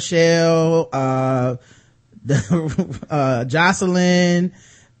K. Michelle, Jocelyn,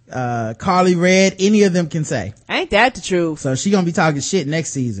 Carly Red, any of them can say. Ain't that the truth? So she gonna be talking shit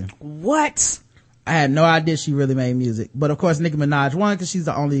next season. What? I had no idea she really made music, but of course Nicki Minaj won because she's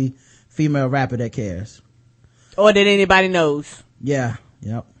the only female rapper that cares, or that anybody knows. Yeah.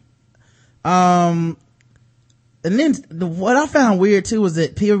 Yep. And then what I found weird too was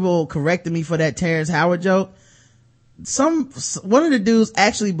that people corrected me for that Terrence Howard joke. One of the dudes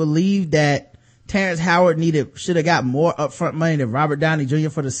actually believed that Terrence Howard should have got more upfront money than Robert Downey Jr.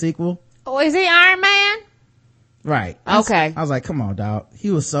 for the sequel. Oh, is he Iron Man? Right. Okay. I was like, come on, dog. He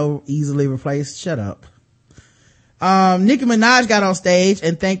was so easily replaced. Shut up. Nicki Minaj got on stage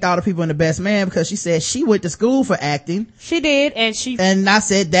and thanked all the people in The Best Man because she said she went to school for acting. She did, and I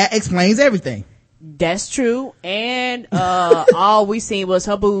said that explains everything. That's true. And all we seen was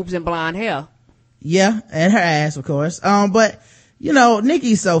her boobs and blonde hair. Yeah, and her ass, of course. But you know,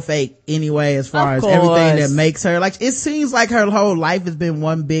 Nikki's so fake anyway, as far as everything that makes her, like, it seems like her whole life has been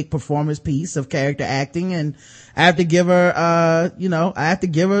one big performance piece of character acting, and I have to give her, I have to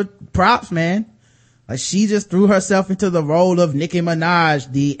give her props, man. Like, she just threw herself into the role of Nicki Minaj,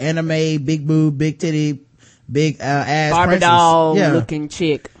 the anime, big boob, big titty, big, ass Barbie princess. doll looking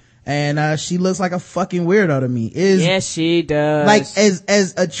chick. And, she looks like a fucking weirdo to me. Yes, she does. Like,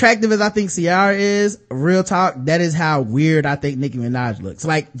 as attractive as I think Ciara is, real talk, that is how weird I think Nicki Minaj looks.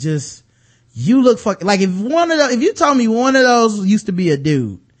 Like, just, you look fucking, like, if you told me one of those used to be a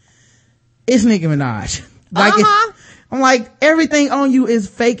dude, it's Nicki Minaj. Like, I'm like, everything on you is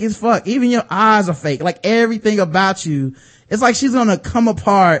fake as fuck. Even your eyes are fake. Like, everything about you, it's like she's gonna come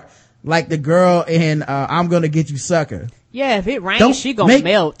apart like the girl in, I'm Gonna Get You Sucker. Yeah, if it rains, she gonna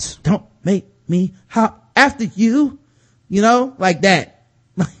melt. Don't make me hot after you. You know, like that.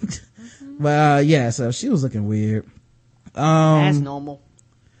 But, yeah, so she was looking weird. That's normal.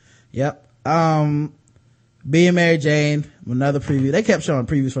 Yep. Being Mary Jane, another preview. They kept showing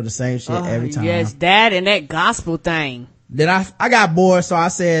previews for the same shit every time. Yes, that and that gospel thing. Then I got bored, so I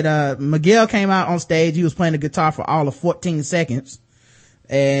said, Miguel came out on stage. He was playing the guitar for all of 14 seconds.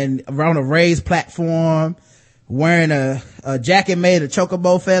 And on a raised platform, wearing a jacket made of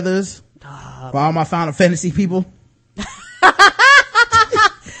chocobo feathers for all my Final Fantasy people.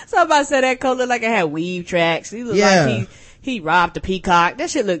 Somebody said that coat looked like it had weave tracks. He looked like he robbed a peacock. That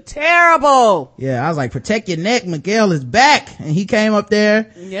shit looked terrible. Yeah, I was like, protect your neck. Miguel is back. And he came up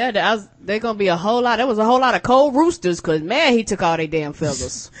there. Yeah, there gonna be a whole lot. There was a whole lot of cold roosters, cause man, he took all they damn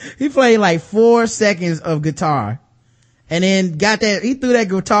feathers. He played like 4 seconds of guitar. And then he threw that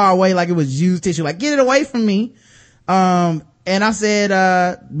guitar away like it was used tissue. Like, get it away from me. And I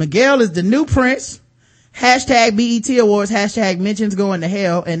said, Miguel is the new Prince. Hashtag BET Awards, hashtag mentions going to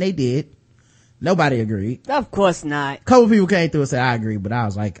hell. And they did. Nobody agreed. Of course not. A couple people came through and said, I agree, but I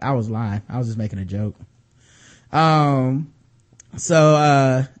was like, I was lying. I was just making a joke. So,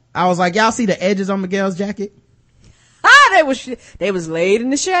 I was like, y'all see the edges on Miguel's jacket? They was laid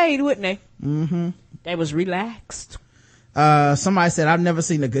in the shade, wouldn't they? Mm-hmm. They was relaxed. Somebody said, I've never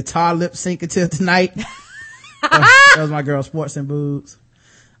seen a guitar lip sync until tonight. That was my girl, Sports and Boobs.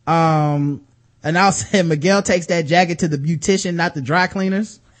 And I said, Miguel takes that jacket to the beautician, not the dry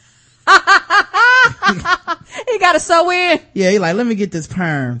cleaners. He got to sew in. Yeah, he like, let me get this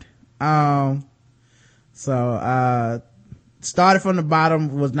permed. Started from the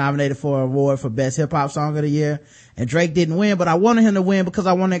Bottom was nominated for an award for best hip hop song of the year, and Drake didn't win, but I wanted him to win because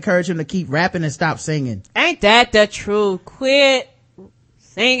I want to encourage him to keep rapping and stop singing. Ain't that the truth? Quit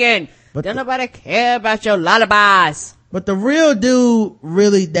singing. Don't nobody care about your lullabies. But the real dude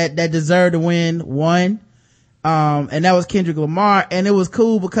really that deserved to win won. And that was Kendrick Lamar, and it was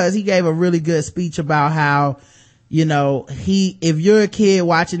cool because he gave a really good speech about how, you know, if you're a kid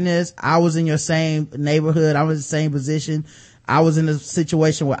watching this, I was in your same neighborhood, I was in the same position, I was in a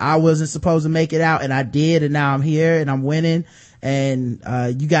situation where I wasn't supposed to make it out, and I did, and now I'm here and I'm winning, and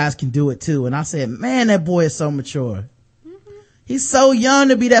you guys can do it too. And I said, man, that boy is so mature. Mm-hmm. He's so young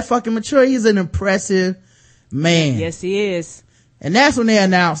to be that fucking mature. He's an impressive man. Yes, he is. And that's when they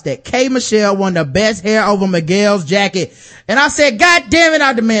announced that K. Michelle won the best hair over Miguel's jacket. And I said, God damn it,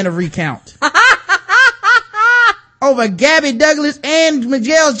 I demand a recount. Over Gabby Douglas and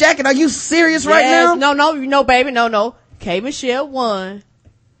Miguel's jacket. Are you serious right now? No, baby, no. K. Michelle won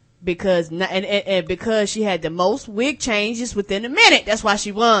because because she had the most wig changes within a minute. That's why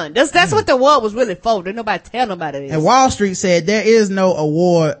she won. That's what the award was really for. Didn't nobody tell nobody this. And Wall Street said there is no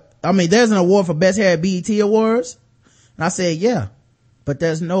award. I mean, there's an award for best hair at BET Awards. And I said, yeah, but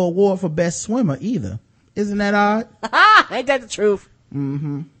there's no award for best swimmer either. Isn't that odd? Ain't that the truth?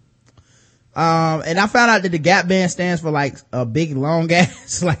 Mm-hmm. And I found out that the Gap band stands for like a big long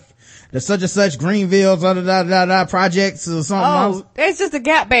ass, like the such and such Greenville projects or something else. It's just a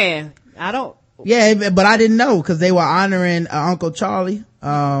Gap band. Yeah, but I didn't know because they were honoring Uncle Charlie.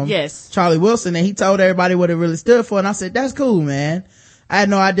 Yes. Charlie Wilson, and he told everybody what it really stood for. And I said, that's cool, man. I had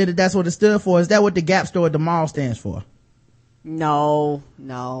no idea that that's what it stood for. Is that what the Gap store at the mall stands for? No,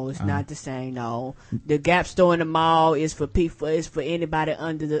 it's not the same. No, the Gap store in the mall is for people. It's for anybody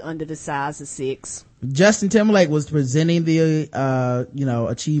under the size of 6. Justin Timberlake was presenting the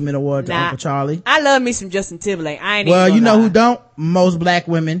achievement award to Uncle Charlie. I love me some Justin Timberlake. Well, you know who don't? Most black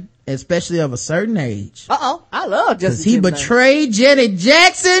women, especially of a certain age. I love Justin He Timberlake. betrayed Janet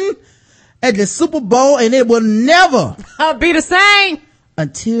Jackson at the Super Bowl, and it will never be the same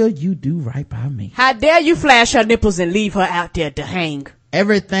until you do right by me. How dare you flash her nipples and leave her out there to hang?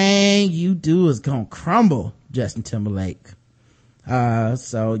 Everything you do is gonna crumble, Justin Timberlake.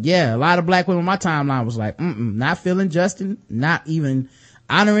 So yeah, a lot of black women on my timeline was like, not feeling Justin, not even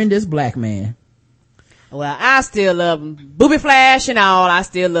honoring this black man. Well, I still love him. Booby flash and all, I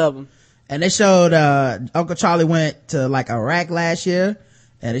still love him. And they showed, Uncle Charlie went to like Iraq last year,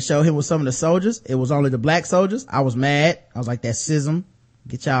 and they showed him with some of the soldiers. It was only the black soldiers. I was mad. I was like, that's schism.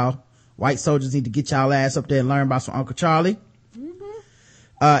 Get y'all white soldiers need to get y'all ass up there and learn about some Uncle Charlie.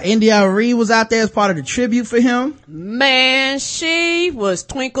 India Arie was out there as part of the tribute for him. Man, she was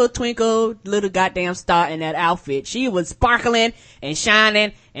twinkle, twinkle, little goddamn star in that outfit. She was sparkling and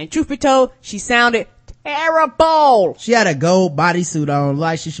shining, and truth be told, she sounded terrible. She had a gold bodysuit on,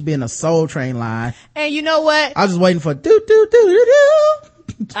 like she should be in a Soul Train line. And you know what? I was just waiting for do.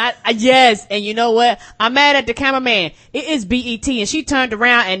 Yes, and you know what? I'm mad at the cameraman. It is BET, and she turned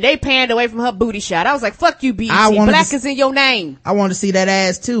around and they panned away from her booty shot. I was like, fuck you, BET. Black is in your name. I wanted to see that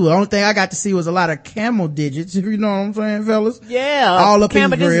ass too. The only thing I got to see was a lot of camel digits, if you know what I'm saying, fellas. Yeah. All up in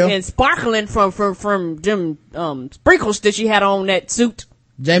the grill. And sparkling from them, sprinkles that she had on that suit.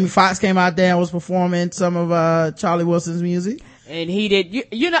 Jamie Foxx came out there and was performing some of, Charlie Wilson's music. And he did,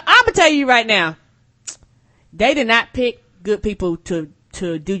 you know, I'm gonna tell you right now, they did not pick good people to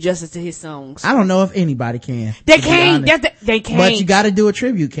do justice to his songs. I don't know if anybody can. They can't. They can't. But you gotta do a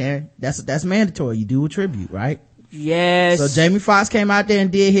tribute, Karen. That's mandatory. You do a tribute, right? Yes. So Jamie Foxx came out there and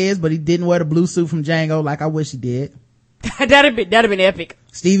did his, but he didn't wear the blue suit from Django like I wish he did. That'd been epic.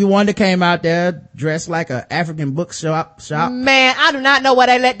 Stevie Wonder came out there dressed like a African bookshop. Man, I do not know why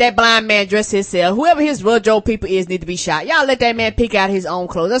they let that blind man dress himself. Whoever his wardrobe people is need to be shot. Y'all let that man pick out his own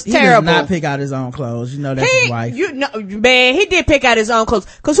clothes. That's terrible. He does not pick out his own clothes. You know that's his wife. You know, man, he did pick out his own clothes.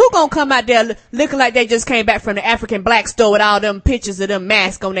 Cause who gonna come out there looking like they just came back from the African black store with all them pictures of them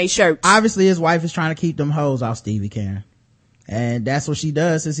masks on their shirts? Obviously his wife is trying to keep them hoes off Stevie, Karen. And that's what she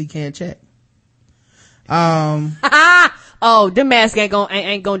does since he can't check. Oh, them masks ain't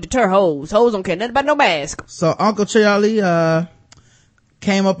gonna deter hoes. Hoes don't care nothing about no mask. So Uncle Charlie,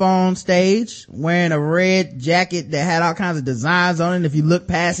 came up on stage wearing a red jacket that had all kinds of designs on it. And if you look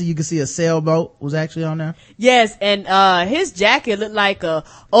past it, you can see a sailboat was actually on there. Yes, and his jacket looked like a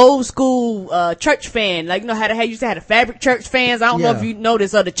old school church fan. Like, you know how they used to have the fabric church fans? I don't know if you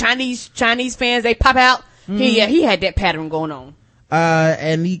noticed, the Chinese fans, they pop out. Mm-hmm. He had that pattern going on.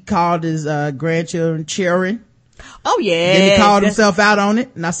 And he called his grandchildren cheering. Oh yeah. Then he called himself out on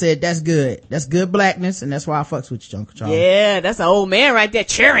it, and I said, that's good. That's good blackness, and that's why I fucks with you, Uncle Charlie. Yeah, that's an old man right there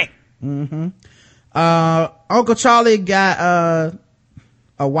cheering. Mm-hmm. Uncle Charlie got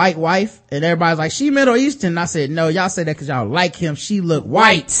a white wife, and everybody's like, she Middle Eastern. And I said, no, y'all say that because y'all like him. She look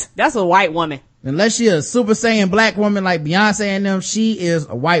white. That's a white woman. Unless she a Super Saiyan black woman like Beyonce and them, she is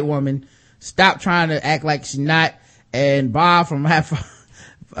a white woman. Stop trying to act like she's not. And Bob from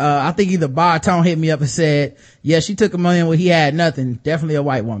I think either Bar Tone hit me up and said, yeah, she took him in when he had nothing. Definitely a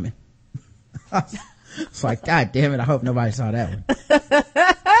white woman. It's like, God damn it. I hope nobody saw that one.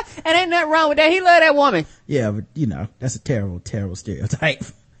 And ain't nothing wrong with that. He love that woman. Yeah, but you know, that's a terrible, terrible stereotype.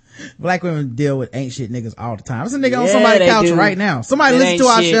 Black women deal with ain't shit niggas all the time. There's a nigga on somebody's couch right now. Somebody listen to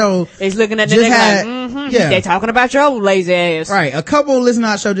our show. He's looking at the nigga like, yeah. They talking about your lazy ass. Right. A couple listening to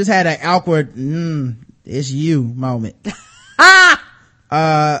our show just had an awkward, it's you moment.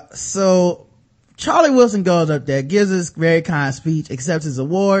 So Charlie Wilson goes up there, gives this very kind speech, accepts his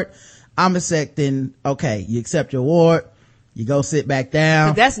award. I'm accepting, okay, you accept your award, you go sit back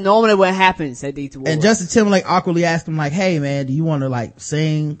down. That's normally what happens at these awards. And Justin Timberlake awkwardly asked him like, hey man, do you want to like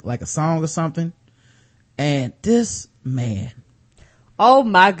sing like a song or something? And this man, oh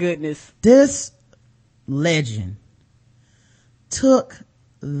my goodness, this legend took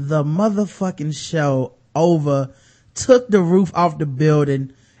the motherfucking show over, took the roof off the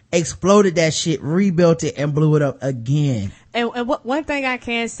building, exploded that shit, rebuilt it, and blew it up again. And one thing I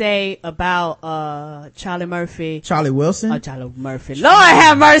can say about Charlie Murphy, Charlie Wilson, Charlie Murphy, Lord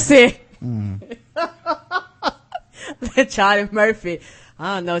have mercy. Charlie Murphy,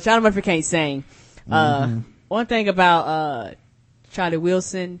 I don't know. Charlie Murphy can't sing. One thing about Charlie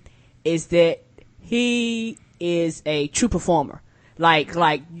Wilson is that he is a true performer. Like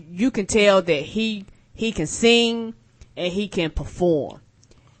you can tell that he can sing and he can perform.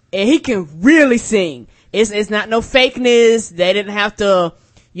 And he can really sing. It's not no fakeness. They didn't have to,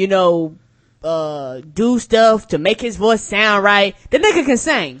 do stuff to make his voice sound right. The nigga can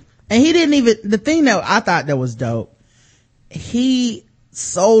sing. And he didn't even, the thing that I thought that was dope, he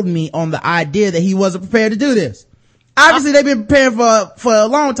sold me on the idea that he wasn't prepared to do this. Obviously they've been preparing for a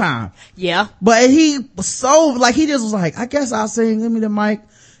long time. Yeah. But he was so, like, he just was like, I guess I'll sing, give me the mic.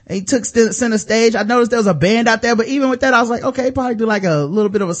 And he took center stage. I noticed there was a band out there, but even with that, I was like, okay, probably do like a little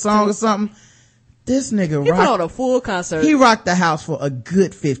bit of a song or something. This nigga he put on a full concert. He rocked the house for a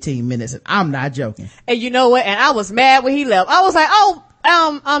good 15 minutes, and I'm not joking. And you know what? And I was mad when he left. I was like,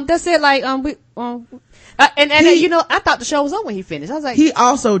 that's it. Like, You know, I thought the show was over when he finished. I was like, he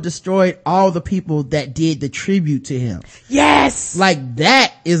also destroyed all the people that did the tribute to him. yes, Like,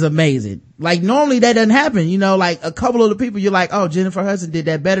 that is amazing. Like, normally that doesn't happen. You know, like, a couple of the people you're like, oh, Jennifer Hudson did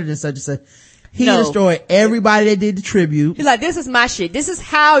that better than such and such. He destroyed everybody that did the tribute. He's like, this is my shit. This is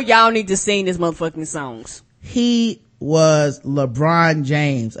how y'all need to sing this motherfucking songs. He was LeBron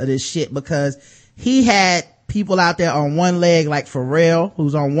James of this shit, because he had people out there on one leg like Pharrell,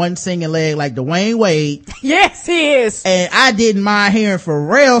 who's on one singing leg like Dwayne Wade. Yes, he is. And I didn't mind hearing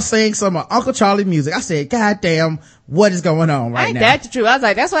Pharrell sing some of Uncle Charlie music. I said, God damn, what is going on right Ain't now? that the truth? I was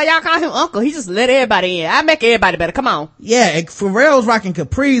like, that's why y'all call him Uncle. He just let everybody in. I make everybody better. Come on. Yeah, and Pharrell's rocking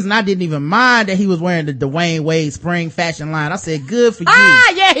capris, and I didn't even mind that he was wearing the Dwayne Wade spring fashion line. I said, good for you.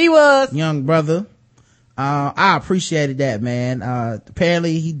 Yeah, he was. Young brother. I appreciated that, man.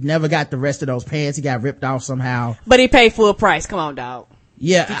 Apparently he never got the rest of those pants. He got ripped off somehow. But he paid full price. Come on, dog.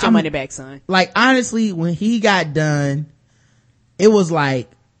 Yeah. Get your money back, son. Like, honestly, when he got done, it was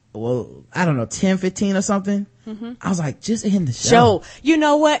like, well, I don't know, 10, 15 or something. Mm-hmm. I was like, just end the show. You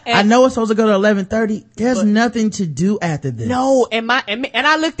know what? I know it's supposed to go to 11:30. There's nothing to do after this. No, and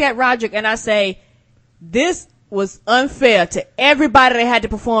I looked at Roderick and I say, this was unfair to everybody that had to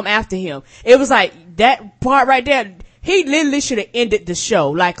perform after him. It was like, that part right there, he literally should have ended the show.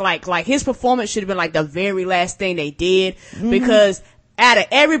 Like his performance should have been like the very last thing they did. Mm-hmm. Because out of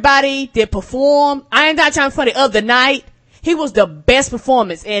everybody that performed, I ain't not trying to funny, of the night, he was the best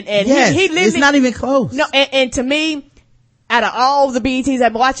performance. And yes, he literally, it's not even close. No, and to me, out of all the BETs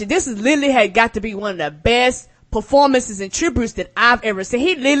I've been watching, this is literally had got to be one of the best performances and tributes that I've ever seen.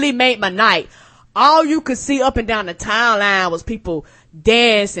 He literally made my night. All you could see up and down the timeline was people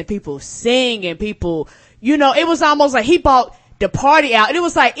dancing, people singing, people, you know, it was almost like he bought the party out. And it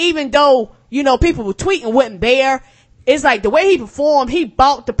was like, even though, you know, people were tweeting wasn't there, it's like the way he performed, he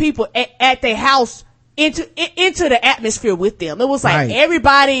bought the people at their house into the atmosphere with them. It was like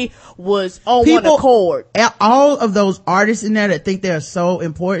everybody was on one accord. All of those artists in there that think they're so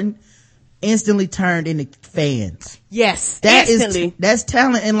important instantly turned into fans. Yes, instantly. That's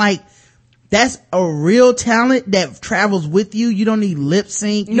talent, and like, that's a real talent that travels with you. You don't need lip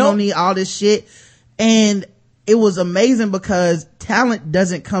sync. You don't need all this shit. And it was amazing because talent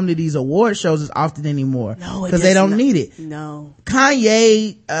doesn't come to these award shows as often anymore. No, because they don't need it. No.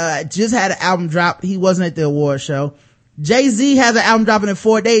 Kanye, just had an album drop. He wasn't at the award show. Jay-Z has an album dropping in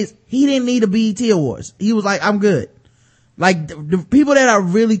 4 days. He didn't need a BET Awards. He was like, I'm good. Like, the people that are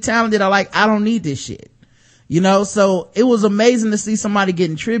really talented are like, I don't need this shit. You know, so it was amazing to see somebody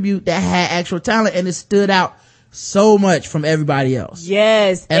getting tribute that had actual talent, and it stood out so much from everybody else.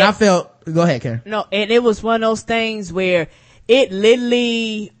 Yes. And I felt, go ahead, Karen. No, and it was one of those things where it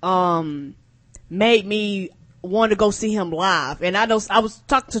literally, made me want to go see him live. And I was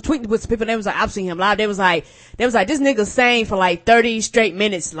talking to tweeting with some people, and they was like, I've seen him live. They was like, this nigga sang for like 30 straight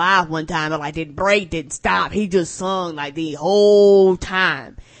minutes live one time, and like didn't break, didn't stop. He just sung like the whole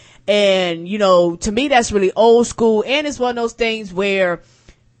time. And, you know, to me, that's really old school. And it's one of those things where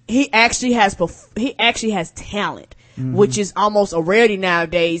he actually has talent, mm-hmm. which is almost a rarity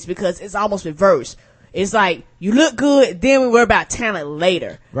nowadays because it's almost reverse. It's like, you look good, then we worry about talent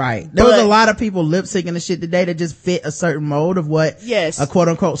later. Right. There was a lot of people lip syncing the shit today that just fit a certain mold of what a quote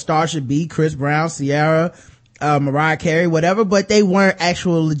unquote star should be. Chris Brown, Ciara, Mariah Carey, whatever, but they weren't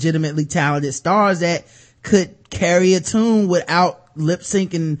actual legitimately talented stars that could carry a tune without lip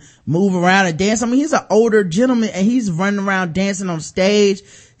sync and move around and dance. I mean, he's an older gentleman and he's running around dancing on stage.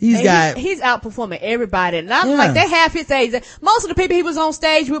 He's outperforming everybody. And I'm like, they have his age. Most of the people he was on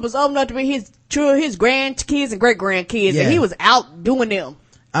stage with was old enough to be his grandkids and great grandkids, and he was out doing them.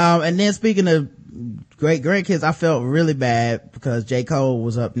 And then speaking of great grandkids, I felt really bad because J. Cole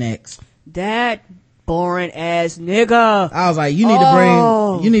was up next. That boring ass nigga. I was like, you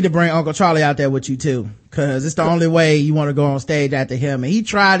need to bring Uncle Charlie out there with you too, cause it's the only way you want to go on stage after him. And he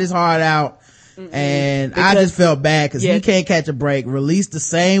tried his heart out. And I just felt bad because he can't catch a break. Released the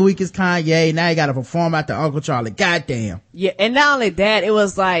same week as Kanye. Now he got to perform after Uncle Charlie. Goddamn. Yeah, and not only that, it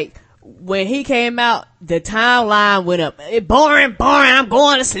was like when he came out, the timeline went up. It boring. I'm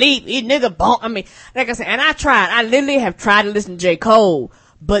going to sleep. He nigga boring. I mean, like I said, and I literally have tried to listen to J. Cole,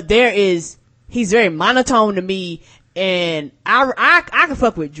 but he's very monotone to me. And I can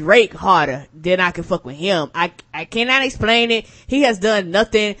fuck with Drake harder than I can fuck with him. I cannot explain it. He has done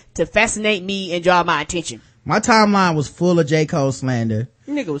nothing to fascinate me and draw my attention. My timeline was full of J. Cole slander.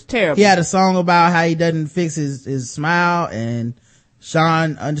 Nigga was terrible. He had a song about how he doesn't fix his smile, and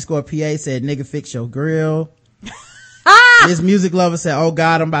Sean_PA said, nigga, fix your grill. His music lover said, oh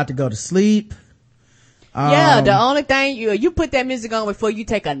God, I'm about to go to sleep. Yeah, the only thing you put that music on before you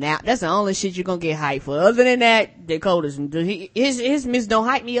take a nap. That's the only shit you're gonna get hyped for. Other than that, J. Cole his music don't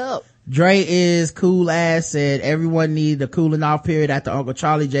hype me up. Dre is cool ass, said everyone need a cooling off period after Uncle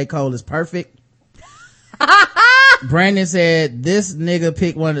Charlie. J. Cole is perfect. Brandon said this nigga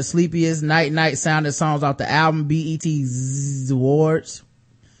picked one of the sleepiest night sounding songs off the album BET Awards.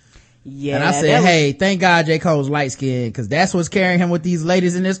 Yeah. And I said, hey, thank God J. Cole's light skinned, cause that's what's carrying him with these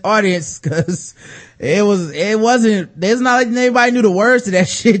ladies in this audience, cause it wasn't, there's not like anybody knew the words to that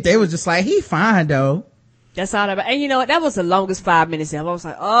shit. They was just like, he fine though. That's all about. And you know what? That was the longest 5 minutes ever. I was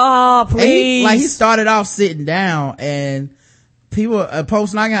like, oh, please. He started off sitting down, and people,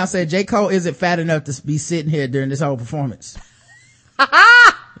 Post Knockout said J. Cole isn't fat enough to be sitting here during this whole performance.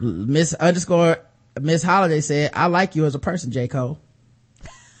 Miss Holiday said, I like you as a person, J. Cole.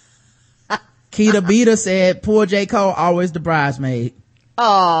 Keita Beta said, poor J. Cole, always the bridesmaid.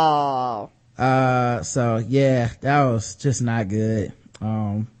 Oh. So yeah, that was just not good.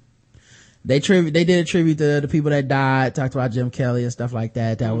 They did a tribute to the people that died, talked about Jim Kelly and stuff like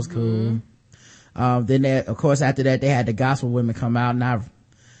that. That was cool. Then of course after that they had the gospel women come out, and I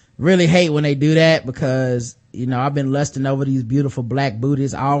really hate when they do that, because you know I've been lusting over these beautiful black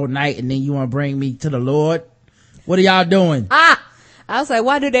booties all night, and then you want to bring me to the Lord. What are y'all doing? I was like,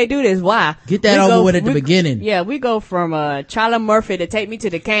 why do they do this? Why? Get that over with at the beginning. Yeah, we go from Charlie Murphy to Take Me to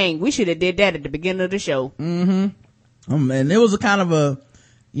the King. We should have did that at the beginning of the show. And it was a kind of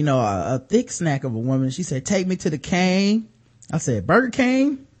a thick snack of a woman. She said, take me to the King. I said, Burger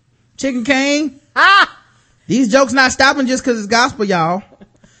King? Chicken King? These jokes not stopping just cause it's gospel, y'all.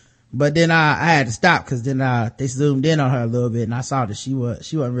 But then I had to stop, cause then they zoomed in on her a little bit, and I saw that she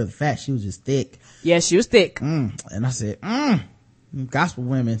wasn't really fat. She was just thick. Yeah, she was thick. And I said, gospel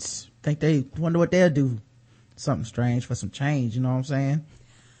women think they wonder what they'll do. Something strange for some change, you know what I'm saying?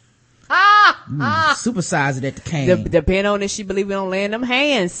 Supersize it at the King. Depend on if she believe it on laying them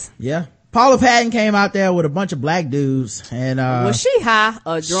hands. Yeah. Paula Patton came out there with a bunch of black dudes, and was she high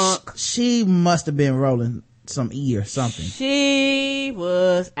or drunk? She must have been rolling some E or something. She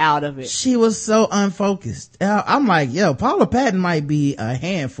was out of it. She was so unfocused. I'm like, yo, Paula Patton might be a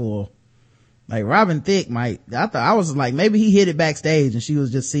handful. Like Robin Thicke I was like, maybe he hit it backstage and she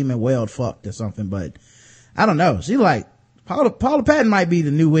was just seeming well fucked or something, but I don't know. She like, Paula Patton might be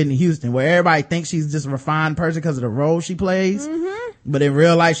the new Whitney Houston, where everybody thinks she's just a refined person because of the role she plays. But in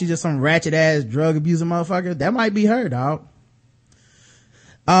real life, she's just some ratchet ass drug abusing motherfucker. That might be her, dog.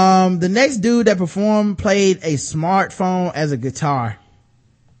 The next dude that performed played a smartphone as a guitar.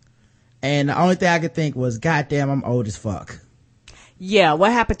 And the only thing I could think was, goddamn, I'm old as fuck. Yeah,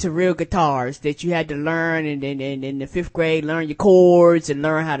 what happened to real guitars that you had to learn and in the 5th grade, learn your chords and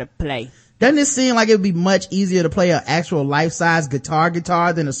learn how to play? Doesn't it seem like it would be much easier to play an actual life-size guitar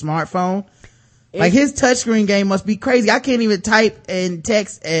than a smartphone? Like his touchscreen game must be crazy. I can't even type and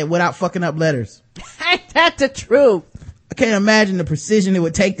text without fucking up letters. Ain't that the truth? I can't imagine the precision it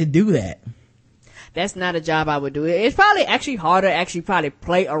would take to do that. That's not a job I would do. It's probably actually harder to probably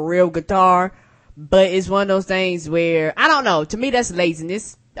play a real guitar. But it's one of those things where, I don't know, to me that's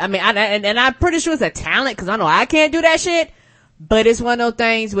laziness. I mean, I'm pretty sure it's a talent, cause I know I can't do that shit. But it's one of those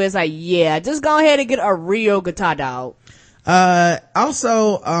things where it's like, yeah, just go ahead and get a real guitar, dog.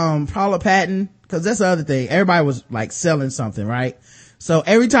 Also, Paula Patton, cause that's the other thing. Everybody was like selling something, right? So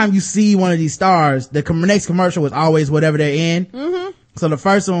every time you see one of these stars, the next commercial was always whatever they're in. So the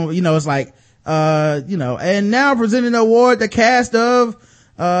first one, it's like, and now presenting the award, the cast of,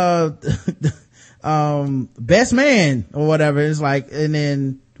 best man or whatever. It's like, and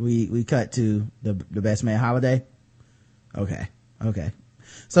then we cut to the best man holiday. Okay.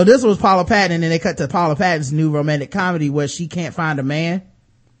 So this was Paula Patton, and then they cut to Paula Patton's new romantic comedy where she can't find a man.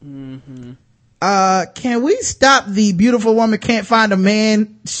 Can we stop the beautiful woman can't find a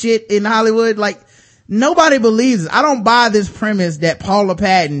man shit in Hollywood? Like, nobody believes it. I don't buy this premise that Paula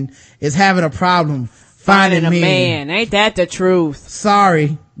Patton is having a problem finding a man. Ain't that the truth?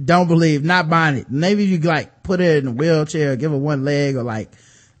 Sorry. Don't believe, not buying it. Maybe you like put her in a wheelchair, give her one leg or like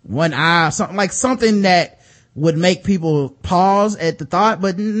one eye, something that would make people pause at the thought,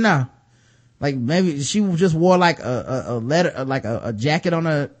 but no. Like maybe she just wore like a letter, like a jacket on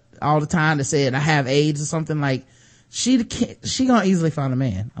her all the time that said, I have AIDS or something. Like she gonna easily find a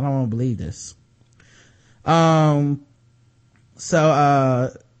man. I don't want to believe this.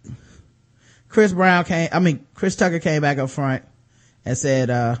 Chris Tucker came back up front and said,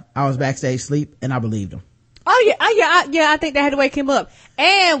 I was backstage sleep, and I believed him. I think they had to wake him up.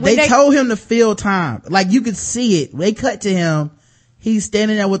 And when they told him to fill time. Like, you could see it. They cut to him. He's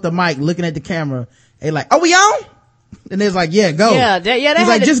standing there with the mic, looking at the camera. They like, are we on? And it's like, yeah, go. Yeah, they He's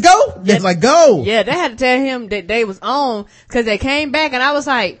like, just go? Yeah, It's like, go. Yeah, they had to tell him that they was on, cause they came back and I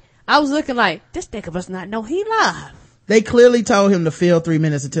was looking like, this nigga must not know he live. They clearly told him to fill 3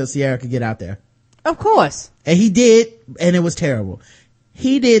 minutes until Sierra could get out there. Of course. And he did, and it was terrible.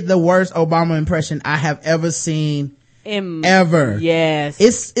 He did the worst Obama impression I have ever seen ever. Yes.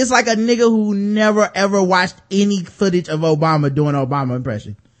 It's like a nigga who never ever watched any footage of Obama doing an Obama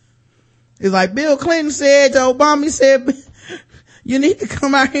impression. It's like Bill Clinton said to Obama, he said, you need to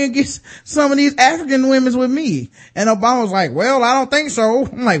come out here and get some of these African women with me. And Obama was like, well, I don't think so.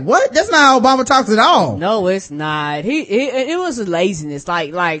 I'm like, what? That's not how Obama talks at all. No, it's not. It was laziness.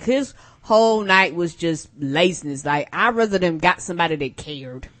 Like his whole night was just laziness. Like, I'd rather them got somebody that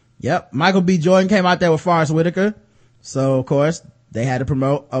cared. Yep. Michael B. Jordan came out there with Forrest Whitaker. So, of course, they had to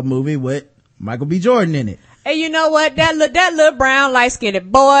promote a movie with Michael B. Jordan in it. And you know what? That little brown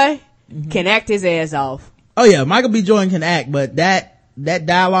light-skinned boy can act his ass off. Oh yeah, Michael B. Jordan can act, but that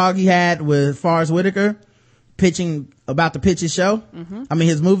dialogue he had with Forrest Whitaker pitching about to pitch his show, I mean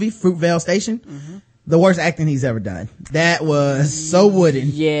his movie, Fruitvale Station, the worst acting he's ever done. That was so wooden.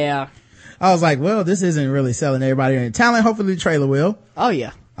 Yeah. I was like, well, this isn't really selling everybody any talent. Hopefully the trailer will. Oh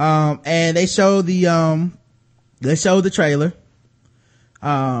yeah. And they showed the trailer.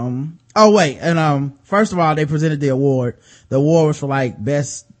 Oh wait, and first of all, they presented the award. The award was for like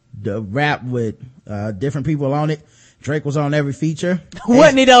best rap with different people on it. Drake was on every feature.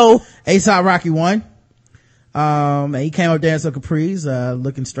 Wasn't he though? A$AP Rocky won. And he came up there in some capris,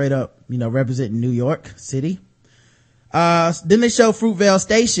 looking straight up, representing New York City. Then they show Fruitvale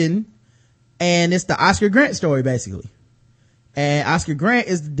Station, and it's the Oscar Grant story basically. And Oscar Grant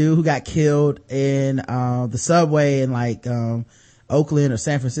is the dude who got killed in the subway in like Oakland or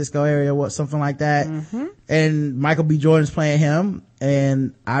San Francisco area, something like that. And Michael B. Jordan's playing him,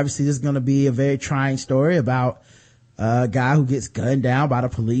 and obviously this is going to be a very trying story about a guy who gets gunned down by the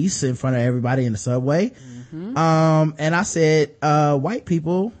police in front of everybody in the subway. And I said, white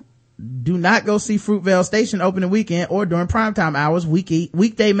people do not go see Fruitvale Station opening weekend or during primetime hours,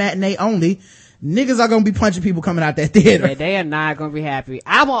 weekday matinee only. Niggas are gonna be punching people coming out that theater. Yeah, they are not gonna be happy.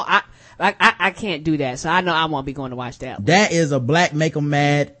 I can't do that, so I know I won't be going to watch that one. That is a black make 'em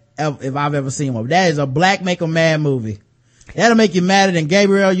mad if I've ever seen one. That is a black make 'em mad movie. That'll make you madder than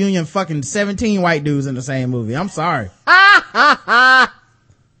Gabrielle Union fucking 17 white dudes in the same movie. I'm sorry.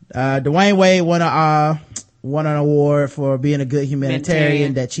 Dwayne Wade won an award for being a good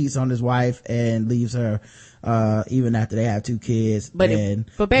humanitarian that cheats on his wife and leaves her even after they have 2 kids, and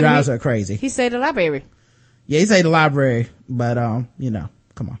baby, drives her crazy. He saved the library. Yeah, he saved the library, but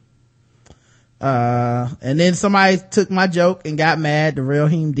come on. And then somebody took my joke and got mad. The real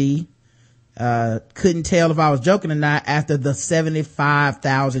Heem D couldn't tell if I was joking or not after the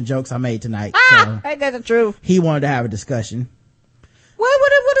 75,000 jokes I made tonight. So ain't that the truth? he wanted to have a discussion.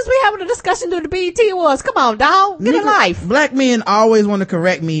 What is we having a discussion during the BET Awards? Come on, dog. Get a life. Black men always want to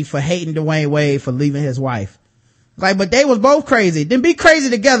correct me for hating Dwayne Wade for leaving his wife. Like, but they was both crazy. Then be crazy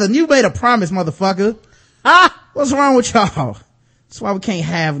together. You made a promise, motherfucker. What's wrong with y'all? That's why we can't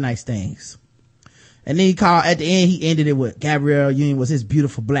have nice things. And then at the end, he ended it with Gabrielle Union was his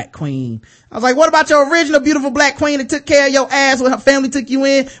beautiful black queen. I was like, what about your original beautiful black queen that took care of your ass when her family took you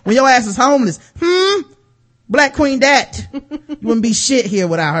in when your ass was homeless? Black queen that. You wouldn't be shit here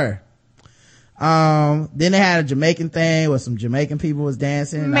without her. Then they had a Jamaican thing where some Jamaican people was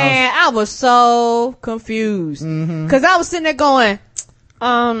dancing. Man, I was so confused. Cause I was sitting there going,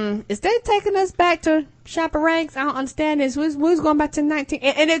 is they taking us back to Shopper Ranks? I don't understand this. We was going back to 19,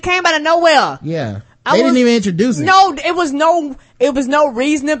 and it came out of nowhere. Yeah. They didn't even introduce it. No, it was no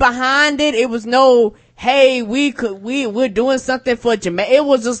reasoning behind it. It was no, hey, we're doing something for Jamaica. It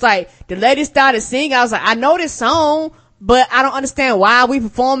was just like, the lady started singing. I was like, I know this song, but I don't understand why we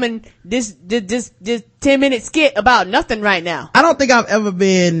performing this 10-minute skit about nothing right now. I don't think I've ever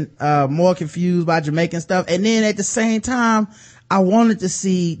been, more confused by Jamaican stuff. And then at the same time, I wanted to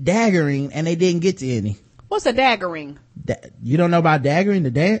see daggering and they didn't get to any. What's a daggering? You don't know about daggering,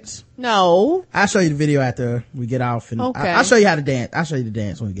 the dance? No. I'll show you the video after we get off. And okay. I'll show you how to dance. I'll show you the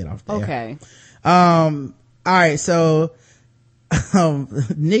dance when we get off there. Okay. All right. So,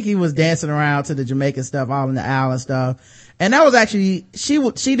 Nikki was dancing around to the Jamaican stuff all in the aisle and stuff. And that was actually, she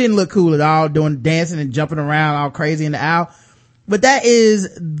didn't look cool at all doing dancing and jumping around all crazy in the aisle. But that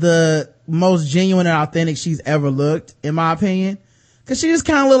is the most genuine and authentic she's ever looked, in my opinion. Cause she just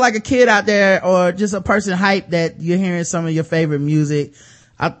kind of looked like a kid out there, or just a person hyped that you're hearing some of your favorite music.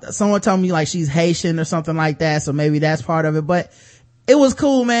 Someone told me like she's Haitian or something like that, so maybe that's part of it. But it was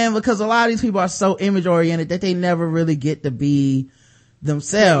cool, man, because a lot of these people are so image oriented that they never really get to be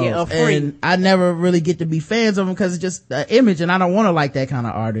themselves. Yeah, free. And I never really get to be fans of them because it's just the image, and I don't want to like that kind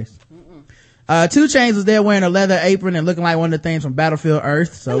of artist. 2 Chainz was there wearing a leather apron and looking like one of the things from Battlefield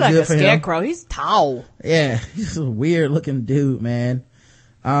Earth. So like good a for him. scarecrow. He's tall. Yeah, he's a weird looking dude, man.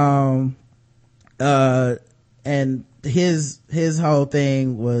 And his whole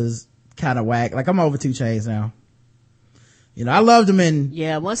thing was kind of whack. Like, I'm over 2 Chainz now. You know, I loved him in...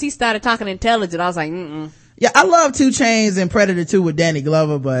 Yeah, once he started talking intelligent, I was like, Yeah, I love 2 Chainz and Predator 2 with Danny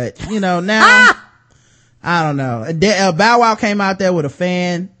Glover, but, you know, now... I don't know. Bow Wow came out there with a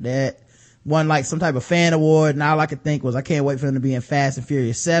fan that won like some type of fan award, and all I could think was, I can't wait for him to be in Fast and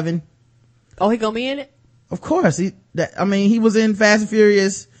Furious 7. Oh, he gonna be in it? Of course. He was in Fast and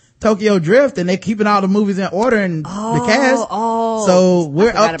Furious Tokyo Drift, and they're keeping all the movies in order and the cast. So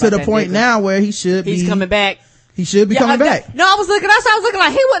we're up to the point now where he's coming back. He should be coming back. No, I was looking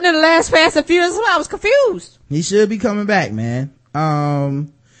like he wasn't in the last Fast and Furious. I was confused. He should be coming back, man.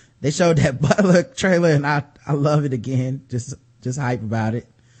 They showed that Butler trailer, and I love it again. Just hype about it.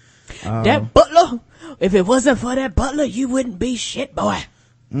 That Butler, if it wasn't for that Butler, you wouldn't be shit, boy.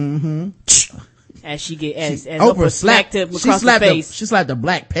 Mm-hmm. As Oprah slapped him across the face. She slapped the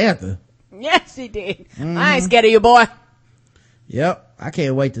Black Panther. Yes, she did. Mm-hmm. I ain't scared of you, boy. Yep. I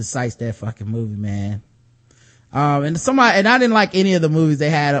can't wait to sight that fucking movie, man. And I didn't like any of the movies they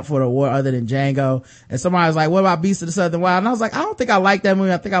had up for the award other than Django. And somebody was like, what about Beast of the Southern Wild? And I was like, I don't think I like that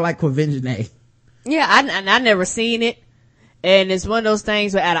movie. I think I like Quinvention. Yeah, I never seen it. And it's one of those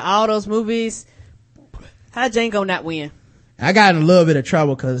things where out of all those movies, how Django not win? I got in a little bit of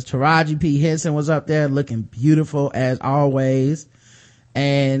trouble because Taraji P. Henson was up there looking beautiful as always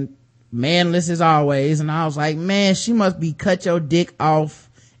and manless as always. And I was like, man, she must be cut your dick off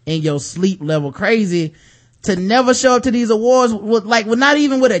in your sleep level crazy to never show up to these awards with not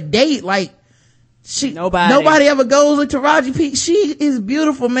even with a date. Like, nobody ever goes with Taraji P. She is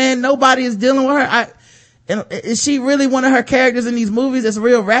beautiful, man. Nobody is dealing with her. Is she really one of her characters in these movies that's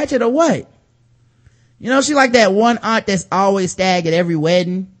real ratchet or what? You know, she like that one aunt that's always stag at every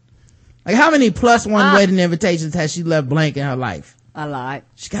wedding. Like, how many +1 wedding invitations has she left blank in her life? A lot.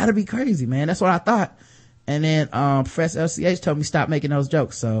 She gotta be crazy, man. That's what I thought. And then Professor LCH told me stop making those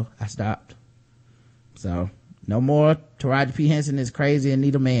jokes, so I stopped. So no more Taraji P. Henson is crazy and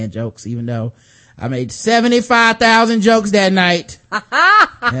need a man jokes, even though I made 75,000 jokes that night.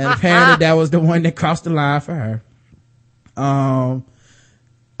 And apparently that was the one that crossed the line for her.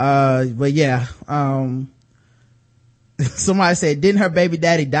 But yeah, somebody said, didn't her baby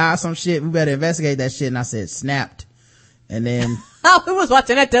daddy die or some shit? We better investigate that shit. And I said, snapped. And then we was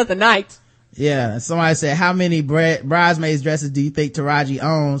watching that the other night. Yeah, somebody said, how many bridesmaids dresses do you think Taraji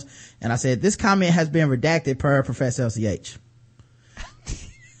owns? And I said, this comment has been redacted per Professor LCH.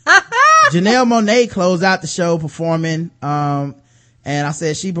 Janelle Monáe closed out the show performing, and I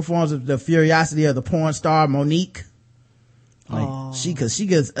said she performs with the furiosity of the porn star Monique. Like, she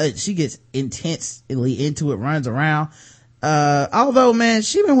gets intensely into it, runs around. Although, man,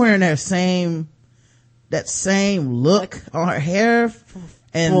 she been wearing that same look on her hair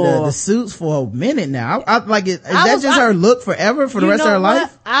and the suits for a minute now. I like it. Is that just her look forever for the rest of her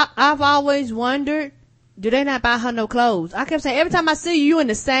life? I've always wondered, do they not buy her no clothes? I kept saying, every time I see you in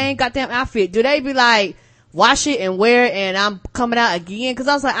the same goddamn outfit, do they be like, wash it and wear it and I'm coming out again? Cause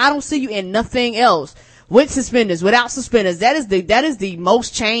I was like, I don't see you in nothing else. With suspenders, without suspenders. That is the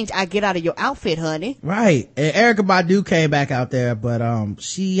most change I get out of your outfit, honey. Right. And Erykah Badu came back out there, but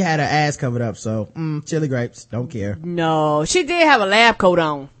she had her ass covered up, so chili grapes, don't care. No, she did have a lab coat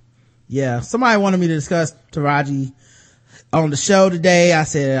on. Yeah, somebody wanted me to discuss Taraji on the show today. I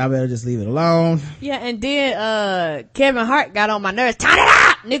said I better just leave it alone. Yeah, and then Kevin Hart got on my nerves. Turn it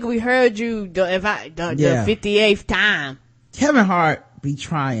up, nigga. We heard you the 58th time. Kevin Hart be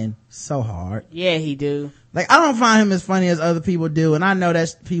trying so hard. Yeah, he do. Like, I don't find him as funny as other people do, and I know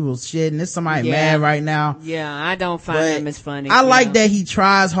that's people's shit, and there's somebody mad right now. Yeah, I don't find him as funny. I like that he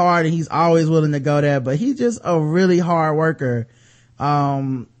tries hard and he's always willing to go there, but he's just a really hard worker.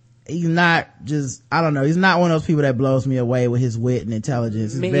 He's not just, I don't know, he's not one of those people that blows me away with his wit and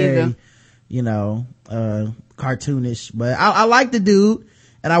intelligence. He's very, cartoonish, but I like the dude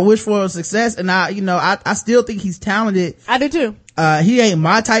and I wish for success, and I still think he's talented. I do too. He ain't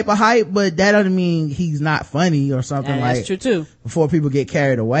my type of hype, but that doesn't mean he's not funny or something. That's like, true too. Before people get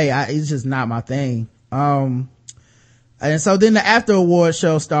carried away, it's just not my thing. And so then the after award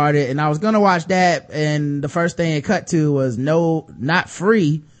show started, and I was gonna watch that, and the first thing it cut to was Not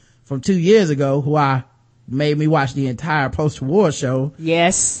Free from 2 years ago, who made me watch the entire post award show.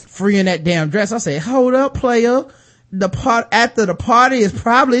 Yes. Free in that damn dress. I said, hold up, player. After the party is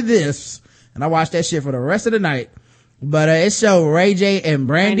probably this. And I watched that shit for the rest of the night. But it showed Ray J and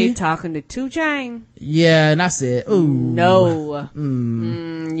Brandy talking to 2 Chainz. Yeah, and I said, ooh. No.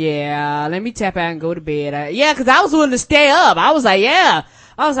 Yeah, let me tap out and go to bed. Yeah, because I was willing to stay up. I was like, yeah.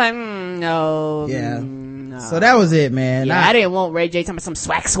 I was like, no. Yeah. No. So that was it, man. Yeah, I didn't want Ray J talking about some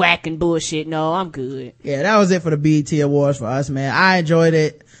swag and bullshit. No, I'm good. Yeah, that was it for the BET Awards for us, man. I enjoyed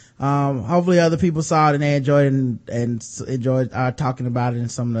it. Hopefully other people saw it and they enjoyed it and enjoyed talking about it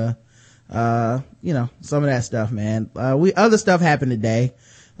and some of the some of that stuff, man. Other stuff happened today.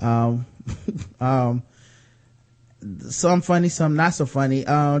 Some funny, some not so funny.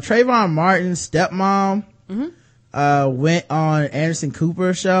 Trayvon Martin's stepmom, went on Anderson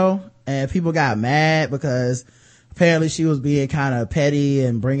Cooper's show and people got mad because apparently she was being kind of petty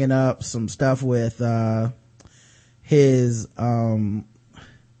and bringing up some stuff with, his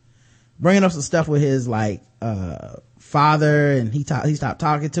father, and he stopped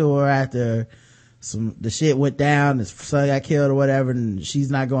talking to her after the shit went down, his son got killed or whatever, and she's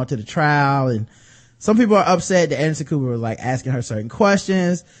not going to the trial. And some people are upset that Anderson Cooper was like asking her certain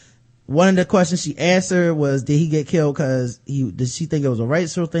questions. One of the questions she answered was, did he get killed did she think it was a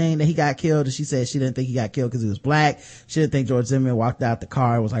racial thing that he got killed? And she said she didn't think he got killed because he was black. She didn't think George Zimmerman walked out the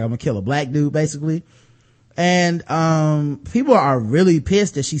car and was like, I'm gonna kill a black dude, basically. And people are really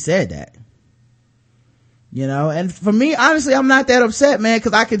pissed that she said that. And for me, honestly, I'm not that upset, man,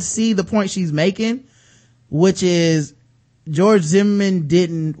 because I could see the point she's making, which is George Zimmerman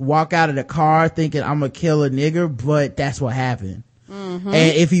didn't walk out of the car thinking I'm gonna kill a nigger, but that's what happened.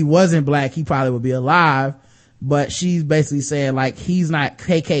 And if he wasn't black, he probably would be alive. But she's basically saying like, he's not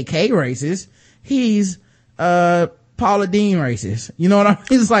KKK racist, he's Paula Deen racist. You know what I mean?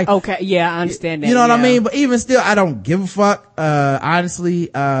 It's like, okay, yeah, I understand that. You know what I mean? But even still, I don't give a fuck.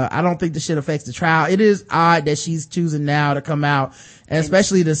 Honestly, I don't think the shit affects the trial. It is odd that she's choosing now to come out and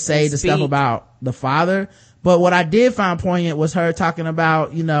especially to say the stuff about the father. But what I did find poignant was her talking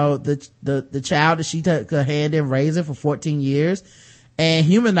about, the child that she took her hand in raising for 14 years and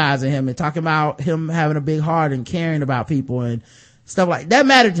humanizing him and talking about him having a big heart and caring about people and stuff like that.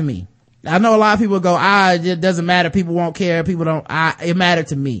 Mattered to me. I know a lot of people go, it doesn't matter. People won't care. People don't, it mattered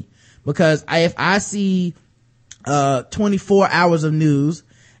to me because if I see, 24 hours of news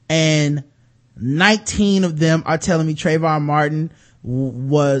and 19 of them are telling me Trayvon Martin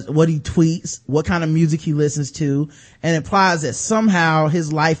was what he tweets, what kind of music he listens to, and implies that somehow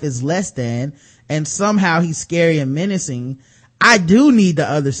his life is less than, and somehow he's scary and menacing, I do need the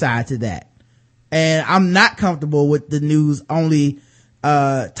other side to that. And I'm not comfortable with the news only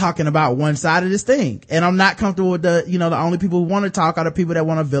talking about one side of this thing, and I'm not comfortable with the only people who want to talk are the people that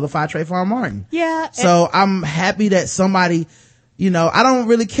want to vilify Trayvon Martin. Yeah. So I'm happy that somebody, I don't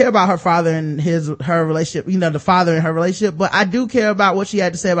really care about her father and her relationship, the father and her relationship, but I do care about what she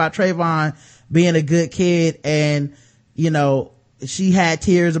had to say about Trayvon being a good kid, and she had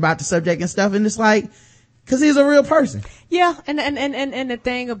tears about the subject and stuff, and it's like, cause he's a real person. Yeah, and the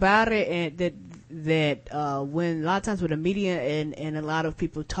thing about it, and that when a lot of times with the media and a lot of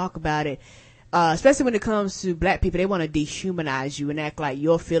people talk about it, especially when it comes to black people, they want to dehumanize you and act like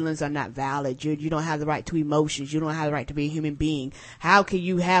your feelings are not valid. You don't have the right to emotions. You don't have the right to be a human being. How can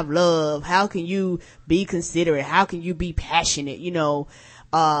you have love? How can you be considerate? How can you be passionate?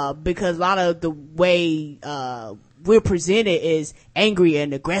 Because a lot of the way we're presented is angry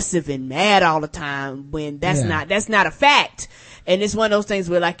and aggressive and mad all the time, when that's not a fact. And it's one of those things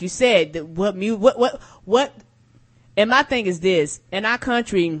where, like you said, and my thing is this, in our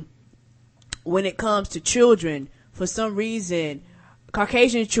country, when it comes to children, for some reason,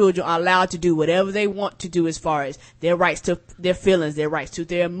 Caucasian children are allowed to do whatever they want to do as far as their rights to their feelings, their rights to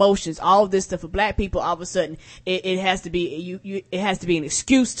their emotions, all of this stuff. For black people, all of a sudden, it has to be, it has to be an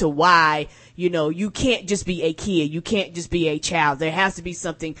excuse to why, you can't just be a kid. You can't just be a child. There has to be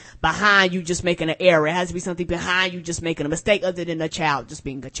something behind you just making an error. It has to be something behind you just making a mistake other than a child just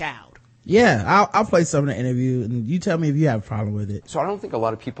being a child. Yeah, I'll play some of the interview and you tell me if you have a problem with it. So I don't think a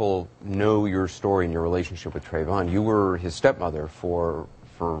lot of people know your story and your relationship with Trayvon. You were his stepmother for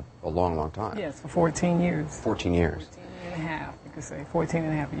a long, long time. Yes, for 14 years. 14 years. 14 and a half, you could say. 14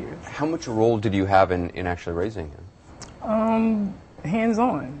 and a half years. How much role did you have in actually raising him?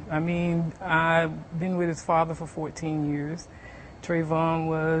 Hands-on. I mean, I've been with his father for 14 years. Trayvon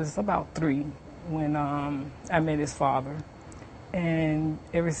was about 3 when I met his father. And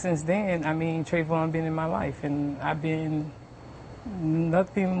ever since then, I mean, Trayvon been in my life, and I've been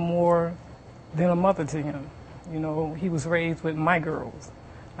nothing more than a mother to him. He was raised with my girls.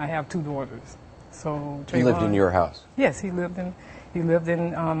 I have 2 daughters. So Trayvon, he lived in your house? Yes, he lived in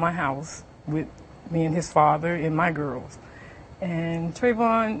my house with me and his father and my girls. And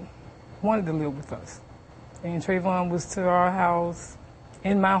Trayvon wanted to live with us. And Trayvon was to our house,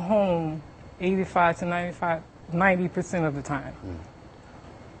 in my home, 85 to 90% of the time.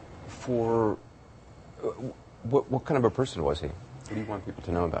 For what kind of a person was he? What do you want people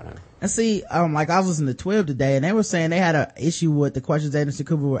to know about him? And see, like I was listening to 12 today, and they were saying they had an issue with the questions Anderson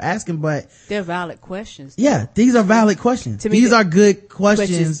Cooper were asking, but they're valid questions. Yeah, these are valid questions. To me, these are good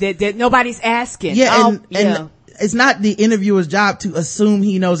questions that nobody's asking. Yeah, and it's not the interviewer's job to assume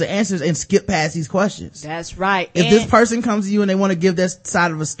he knows the answers and skip past these questions. That's right. If this person comes to you and they want to give their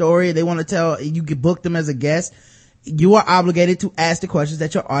side of a story, they want to tell, you can book them as a guest, you are obligated to ask the questions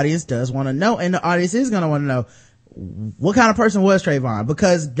that your audience does want to know, and the audience is going to want to know, what kind of person was Trayvon?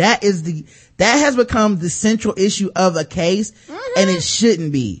 Because that has become the central issue of a case, and it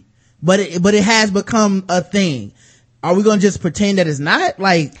shouldn't be. But it has become a thing. Are we gonna just pretend that it's not?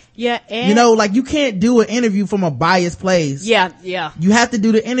 Like, yeah, like you can't do an interview from a biased place. Yeah. You have to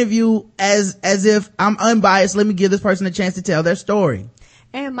do the interview as if I'm unbiased. Let me give this person a chance to tell their story.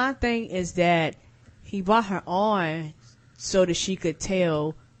 And my thing is that he brought her on so that she could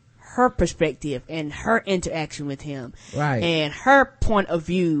tell her perspective and her interaction with him. Right. And her point of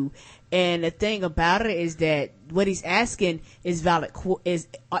view. And the thing about it is that what he's asking is valid,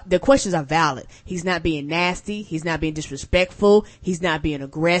 the questions are valid. He's not being nasty. He's not being disrespectful. He's not being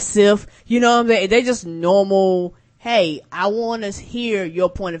aggressive. You know what I'm saying? They're just normal. Hey, I want to hear your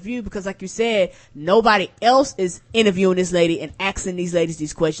point of view, because like you said, nobody else is interviewing this lady and asking these ladies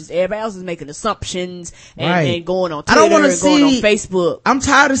these questions. Everybody else is making assumptions and going on Twitter and going on Facebook. I'm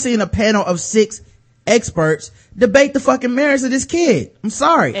tired of seeing a panel of 6 experts debate the fucking merits of this kid. I'm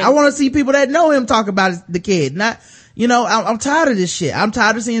sorry. I want to see people that know him talk about the kid. Not, I'm tired of this shit. I'm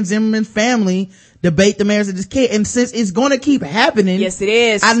tired of seeing Zimmerman's family debate the merits of this kid. And since it's going to keep happening. Yes, it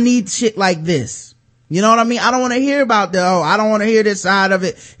is. I need shit like this. You know what I mean? I don't want to hear about I don't want to hear this side of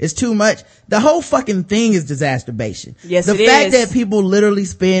it. It's too much. The whole fucking thing is disasterbation. Yes, the fact that people literally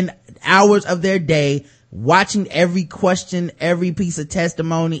spend hours of their day watching every question, every piece of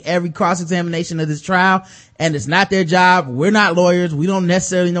testimony, every cross-examination of this trial, and it's not their job. We're not lawyers. We don't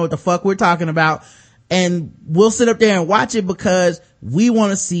necessarily know what the fuck we're talking about. And we'll sit up there and watch it because we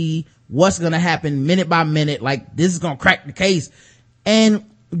want to see what's going to happen minute by minute. Like, this is going to crack the case. And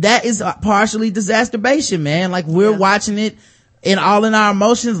that is partially disasterbation, man. Like, we're watching it in all in our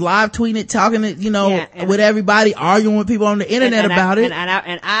emotions, live tweeting it, talking it, with everybody, arguing with people on the internet about it.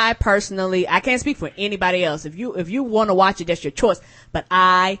 And I personally, I can't speak for anybody else. If you want to watch it, that's your choice. But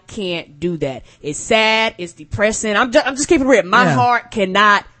I can't do that. It's sad. It's depressing. I'm just keeping it real. My heart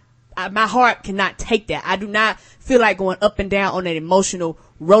cannot take that. I do not feel like going up and down on an emotional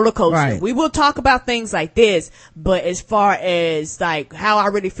roller coaster. Right. We will talk about things like this, but as far as like how I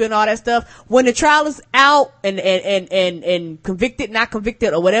really feel and all that stuff, when the trial is out and convicted, not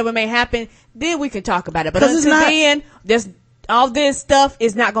convicted, or whatever may happen, then we can talk about it. But until then, all this stuff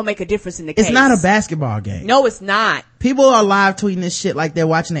is not going to make a difference in the case. It's not a basketball game. No, it's not. People are live tweeting this shit like they're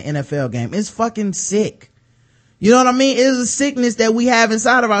watching an NFL game. It's fucking sick. You know what I mean? It's a sickness that we have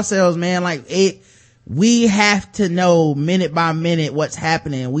inside of ourselves, man. Like, we have to know minute by minute what's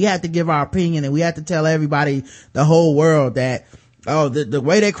happening. We have to give our opinion, and we have to tell everybody, the whole world, that, the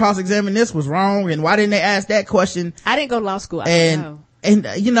way they cross-examined this was wrong, and why didn't they ask that question? I didn't go to law school. I don't know.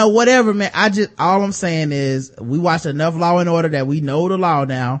 And whatever, man. All I'm saying is, we watched enough Law and Order that we know the law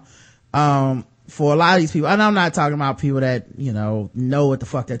now. For a lot of these people, and I'm not talking about people that, know what the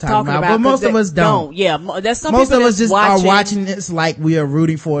fuck they're talking about, but most of us don't. Yeah, there's some most people of us just watching. are watching this like we are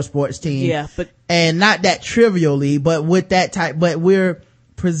rooting for a sports team. Yeah, and not that trivially, but with that type, but we're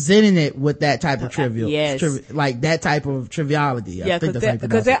presenting it with that type of like that type of triviality. Yeah,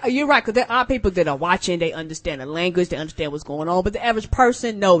 because you're right, because there are people that are watching, they understand the language, they understand what's going on, but the average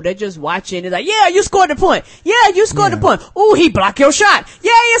person, no, they're just watching. They're like, yeah, you scored the point. Yeah, you scored the point. Ooh, he blocked your shot.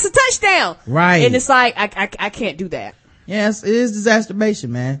 Yeah, it's a touchdown. Right. And it's like, I can't do that. Yes, it is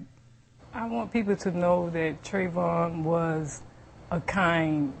disasterbation, man. I want people to know that Trayvon was a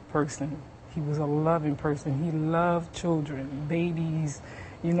kind person. He was a loving person. He loved children, babies.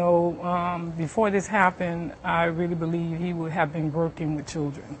 Before this happened, I really believe he would have been working with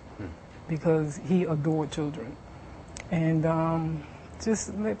children because he adored children. And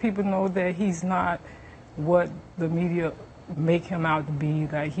just let people know that he's not what the media make him out to be.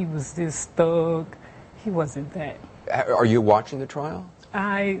 Like, he was this thug. He wasn't that. Are you watching the trial?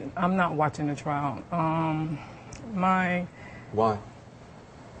 I'm not watching the trial. Why?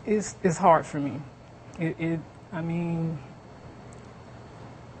 It's hard for me.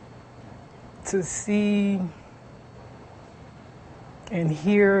 To see and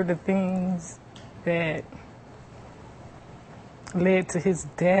hear the things that led to his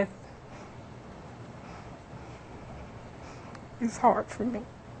death, it's hard for me.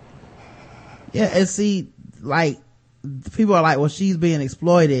 Yeah, and see, like, people are like, well, she's being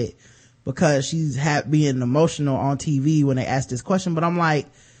exploited because she's being emotional on TV when they ask this question. But I'm like,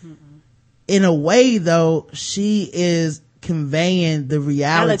 in a way though, she is conveying the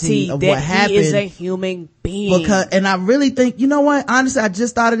reality of what happened. He is a human being. And I really think, you know what? Honestly, I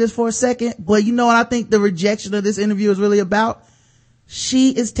just thought of this for a second, but you know what I think the rejection of this interview is really about?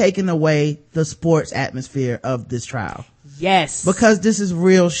 She is taking away the sports atmosphere of this trial. Yes. Because this is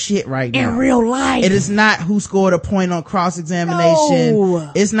real shit right now. In real life. It is not who scored a point on cross-examination.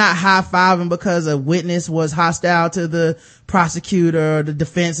 No. It's not high-fiving because a witness was hostile to the prosecutor or the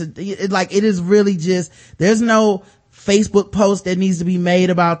defense. It is really just, there's no Facebook post that needs to be made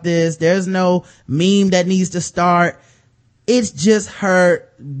about this. There's no meme that needs to start. It's just her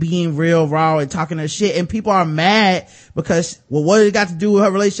being real raw and talking her shit. And people are mad because, well, what it got to do with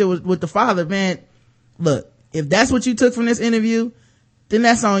her relationship with the father? Man, look, if that's what you took from this interview, then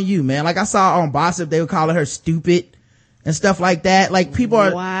that's on you, man. Like I saw on Gossip, they were calling her stupid and stuff like that. Like people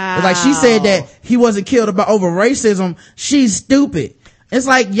are, like she said that he wasn't killed over racism. She's stupid. It's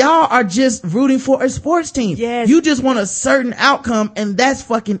like y'all are just rooting for a sports team. Yes. You just want a certain outcome and that's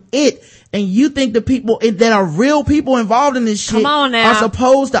fucking it. And you think the people that are real people involved in this shit are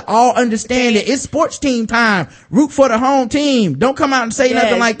supposed to all understand that it's sports team time. Root for the home team. Don't come out and say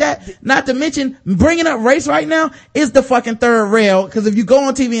nothing like that. Not to mention bringing up race right now is the fucking third rail. Cause if you go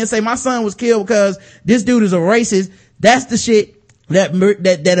on TV and say my son was killed because this dude is a racist, that's the shit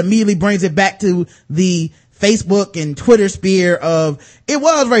that immediately brings it back to the Facebook and Twitter sphere of it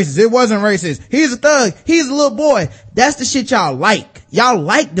was racist, it wasn't racist, he's a thug, he's a little boy. That's the shit y'all like. Y'all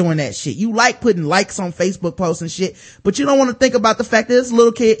like doing that shit. You like putting likes on Facebook posts and shit, but you don't want to think about the fact that this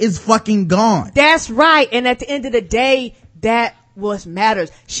little kid is fucking gone. That's right. And at the end of the day, that what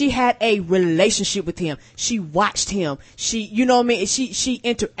matters. She had a relationship with him. She watched him. She, you know what I mean? She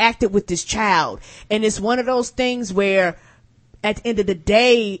interacted with this child. And it's one of those things where at the end of the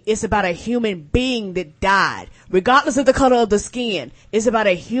day, it's about a human being that died, regardless of the color of the skin. It's about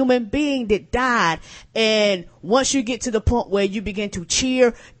a human being that died. And once you get to the point where you begin to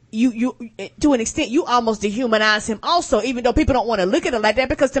cheer, you to an extent, you almost dehumanize him also, even though people don't want to look at it like that,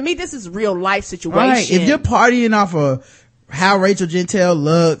 because to me, this is real life situation. Right. If you're partying off of how Rachel Gentile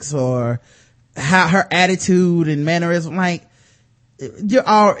looks or how her attitude and mannerism, like,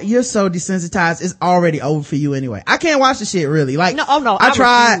 you're so desensitized, it's already over for you anyway. I can't watch the shit really. Like, no, I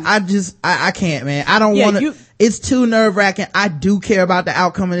tried, I can't, man. I don't want to, it's too nerve-wracking. I do care about the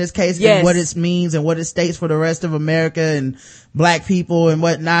outcome of this case and what it means and what it states for the rest of America and black people and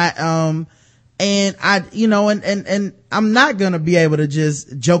whatnot. And I, you know, and I'm not gonna be able to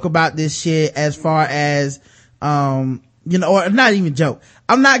just joke about this shit as far as, you know, or not even joke.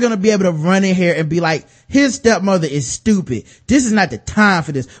 I'm not gonna be able to run in here and be like, his stepmother is stupid. This is not the time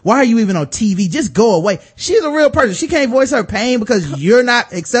for this. Why are you even on TV? Just go away. She's a real person. She can't voice her pain because you're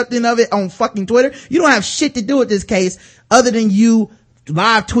not accepting of it on fucking Twitter. You don't have shit to do with this case other than you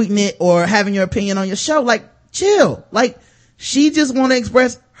live tweeting it or having your opinion on your show. Like, chill. Like, she just want to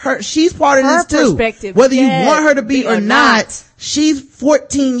express she's part of this too. Perspective. Whether you want her to be or not, she's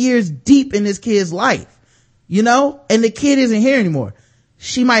 14 years deep in this kid's life. You know? And the kid isn't here anymore.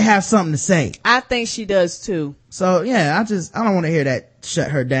 She might have something to say. I think she does too. So yeah, I don't want to hear that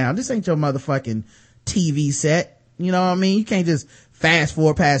shut her down. This ain't your motherfucking TV set. You know what I mean? You can't just fast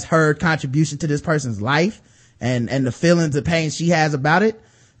forward past her contribution to this person's life and the feelings, the pain she has about it.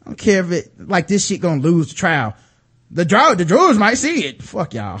 I don't care if it, like, this shit gonna lose the trial. The jurors might see it.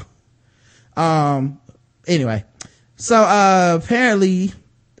 Fuck y'all. Anyway. So, apparently,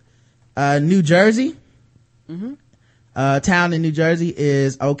 New Jersey, town in New Jersey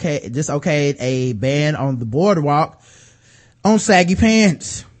just okayed a ban on the boardwalk on saggy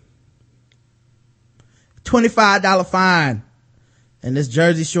pants. $25 fine in this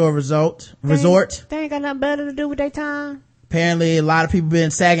Jersey Shore resort. They ain't got nothing better to do with their time. Apparently a lot of people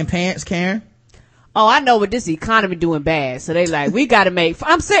been sagging pants, Karen. Oh, I know what this economy doing bad. So they like, we gotta make,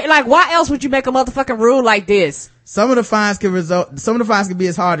 I'm saying, like, why else would you make a motherfucking rule like this? Some of the fines can be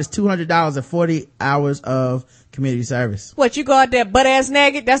as hard as $200 and 40 hours of community service. What, you go out there butt ass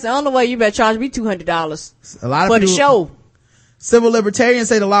naked? That's the only way. You better charge me $200 a lot of for people, the show. Civil libertarians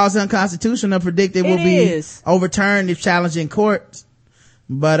say the law is unconstitutional and predict it will be overturned if challenged in court.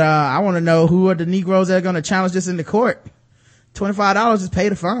 But I want to know who are the Negroes that are going to challenge this in the court. $25 is pay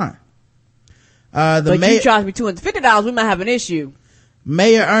the fine. But you charge me $250, we might have an issue.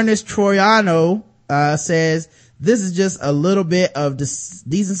 Mayor Ernest Troiano says this is just a little bit of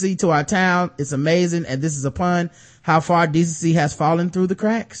decency to our town. It's amazing, and this is upon how far decency has fallen through the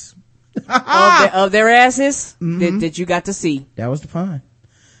cracks. of their asses that you got to see. That was the pun.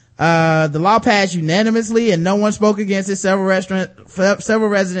 The law passed unanimously and no one spoke against it. Several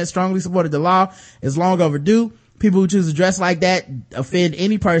residents strongly supported the law. It's long overdue. People who choose to dress like that offend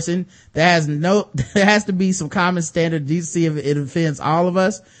any person. There has to be some common standard decency if it offends all of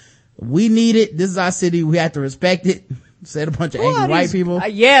us. We need it. This is our city. We have to respect it. Said a bunch of angry white people.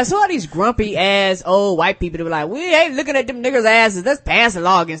 So all these grumpy ass old white people that were like, we ain't looking at them niggers' asses. Let's pass a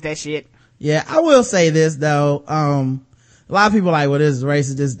law against that shit. Yeah, I will say this though. A lot of people are like, well, this is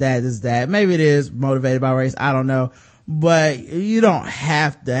racist, this is that. Maybe it is motivated by race. I don't know. But you don't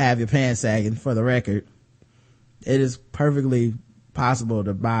have to have your pants sagging, for the record. It is perfectly possible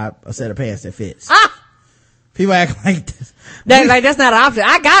to buy a set of pants that fits. People act like this. That's not an option.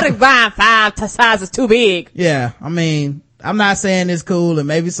 I gotta buy 5 sizes too big. Yeah, I mean, I'm not saying it's cool, and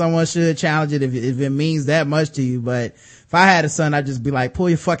maybe someone should challenge it if it means that much to you, but if I had a son, I'd just be like, pull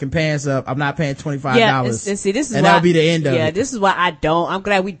your fucking pants up. I'm not paying $25. Yeah, and see, this is and why, that'll be the end of it. Yeah, this is why I'm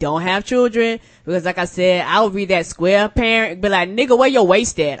glad we don't have children, because like I said, I would be that square parent and be like, nigga, where your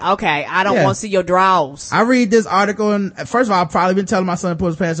waist at? Okay, I don't want to see your drawers. I read this article, and first of all, I've probably been telling my son to pull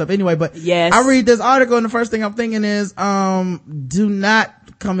his pants up anyway, but yes. I read this article, and the first thing I'm thinking is, do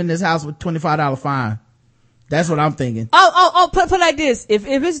not come in this house with $25 fine. That's what I'm thinking. Put like this. If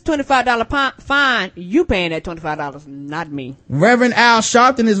it's a $25 fine, you paying that $25, not me. Reverend Al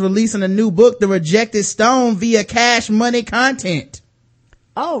Sharpton is releasing a new book, The Rejected Stone, via Cash Money content.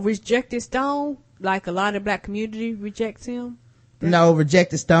 Oh, Rejected Stone? Like a lot of black community rejects him? No,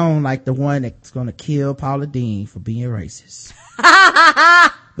 Rejected Stone, like the one that's gonna kill Paula Deen for being racist.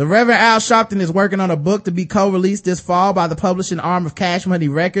 The Reverend Al Sharpton is working on a book to be co-released this fall by the publishing arm of Cash Money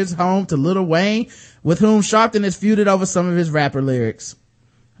Records, home to Lil Wayne, with whom Sharpton is feuded over some of his rapper lyrics.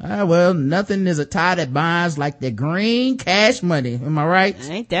 Well, nothing is a tie that binds like the green cash money. Am I right?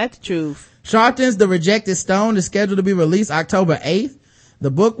 Ain't that the truth? Sharpton's The Rejected Stone is scheduled to be released October 8th.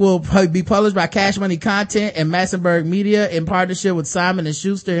 The book will be published by Cash Money Content and Massenburg Media in partnership with Simon &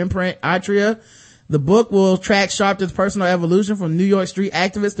 Schuster imprint Atria. The book will track Sharpton's personal evolution from New York street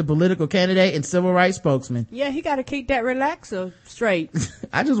activist to political candidate and civil rights spokesman. Yeah, he gotta keep that relaxer straight.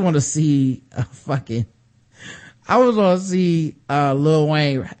 I just want to see Lil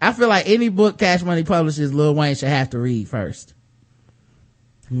Wayne. I feel like any book Cash Money publishes, Lil Wayne should have to read first.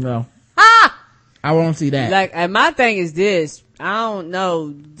 No. I won't see that. Like, and my thing is this. I don't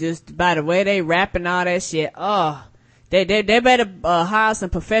know, just by the way they rap and all that shit. They better hire some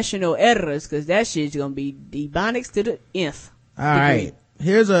professional editors, because that shit's gonna be ebonics to the nth. All right,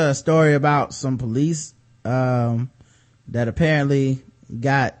 here's a story about some police that apparently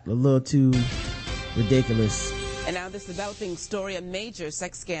got a little too ridiculous. And now this developing story, a major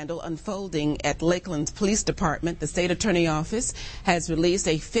sex scandal unfolding at Lakeland's police department. The state attorney office has released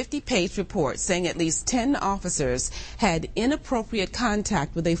a 50-page report saying at least 10 officers had inappropriate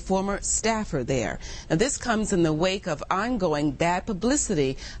contact with a former staffer there. Now this comes in the wake of ongoing bad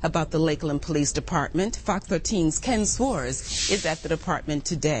publicity about the Lakeland Police Department. Fox 13's Ken Swartz is at the department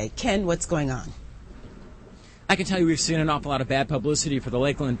today. Ken, what's going on? I can tell you we've seen an awful lot of bad publicity for the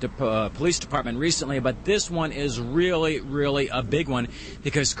Lakeland Police Department recently, but this one is really, really a big one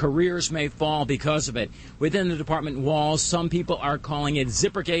because careers may fall because of it. Within the department walls, some people are calling it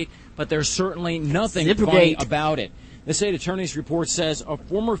Zippergate, but there's certainly nothing funny about it. The state attorney's report says a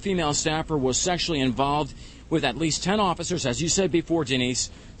former female staffer was sexually involved with at least 10 officers, as you said before, Denise,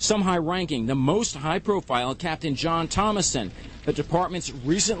 some high-ranking. The most high-profile, Captain John Thomason, the department's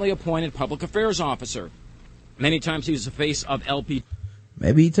recently appointed public affairs officer. Many times he was the face of LP.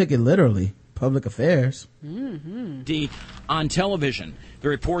 Maybe he took it literally. Public affairs. On television. The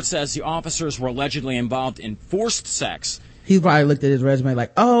report says the officers were allegedly involved in forced sex. He probably looked at his resume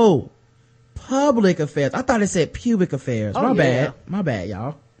like, oh, public affairs. I thought it said pubic affairs. My bad,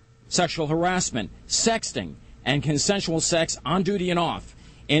 y'all. Sexual harassment, sexting, and consensual sex on duty and off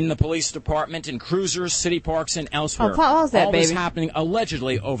in the police department, in cruisers, city parks, and elsewhere. What was that, all baby? this happening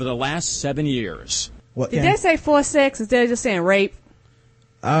allegedly over the last 7 years. Did they say forced sex instead of just saying rape?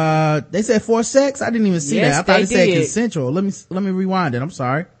 They said forced sex? I didn't even see that. I thought it said consensual. Let me rewind it. I'm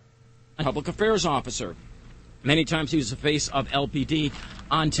sorry. Public affairs officer. Many times he was the face of LPD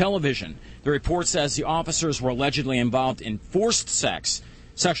on television. The report says the officers were allegedly involved in forced sex,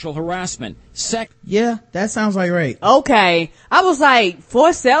 sexual harassment, Yeah, that sounds like rape. Okay. I was like,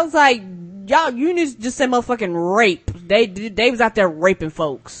 forced sex? I was like, y'all, you need to just say motherfucking rape. They was out there raping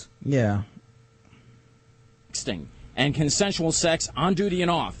folks. Yeah. And consensual sex on duty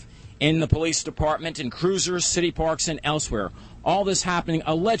and off in the police department, in cruisers, city parks, and elsewhere. All this happening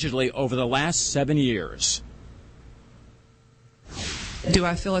allegedly over the last 7 years. Do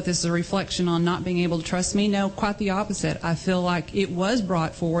I feel like this is a reflection on not being able to trust me? No, quite the opposite. I feel like it was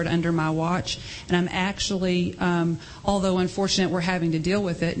brought forward under my watch, and I'm actually, although unfortunate we're having to deal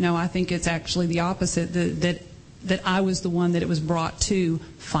with it, no, I think it's actually the opposite, that I was the one that it was brought to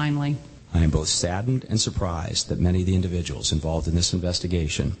finally. I am both saddened and surprised that many of the individuals involved in this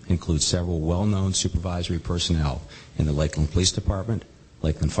investigation include several well-known supervisory personnel in the Lakeland Police Department,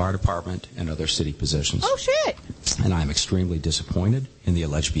 Lakeland Fire Department, and other city positions. Oh, shit. And I am extremely disappointed in the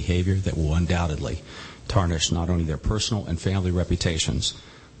alleged behavior that will undoubtedly tarnish not only their personal and family reputations,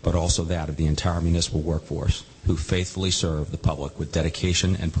 but also that of the entire municipal workforce who faithfully serve the public with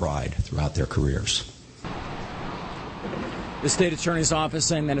dedication and pride throughout their careers. The state attorney's office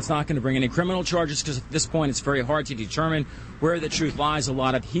saying that it's not going to bring any criminal charges because at this point it's very hard to determine where the truth lies. A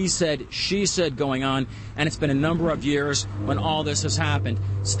lot of he said, she said going on, and it's been a number of years when all this has happened.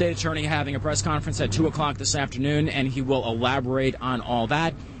 State attorney having a press conference at 2 o'clock this afternoon, and he will elaborate on all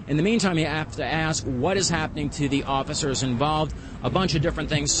that. In the meantime, you have to ask what is happening to the officers involved. A bunch of different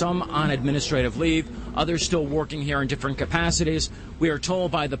things, some on administrative leave, others still working here in different capacities. We are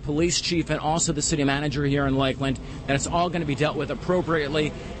told by the police chief and also the city manager here in Lakeland that it's all going to be dealt with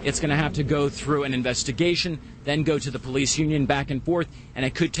appropriately. It's going to have to go through an investigation, then go to the police union, back and forth, and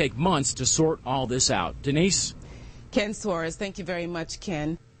it could take months to sort all this out. Denise? Ken Suarez, thank you very much,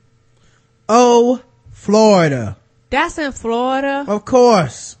 Ken. Oh, Florida. That's in Florida? Of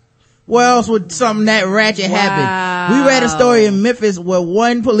course. Where else would something that ratchet happen? We read a story in Memphis where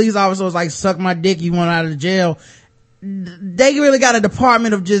one police officer was like, suck my dick, you want out of jail. They really got a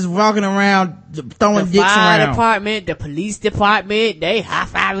department of just walking around throwing dicks around. The fire department, the police department, they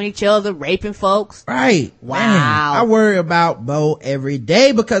high-fiving each other, raping folks. Right. Wow. Man, I worry about Bo every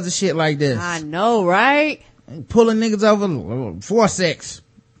day because of shit like this. I know, right? Pulling niggas over for sex.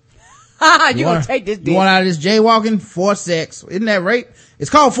 You gonna take this dick. You want out of this jaywalking? For sex. Isn't that rape? It's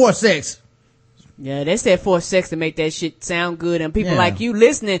called for sex. Yeah, they said for sex to make that shit sound good, and people like you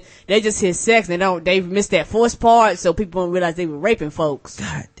listening, they just hear sex and they missed that force part, so people don't realize they were raping folks.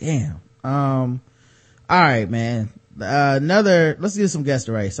 God damn. All right, man. Let's do some guest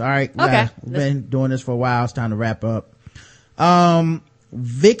race. All right. Okay. We've been doing this for a while. It's time to wrap up.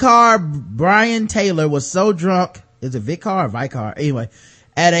 Vicar Brian Taylor was so drunk. Is it Vicar or Vicar? Anyway,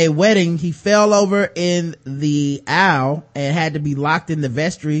 at a wedding, he fell over in the aisle and had to be locked in the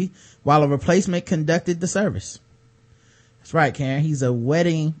vestry while a replacement conducted the service. That's right, Karen. He's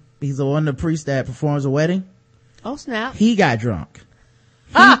one of the priests that performs a wedding. Oh, snap. He got drunk.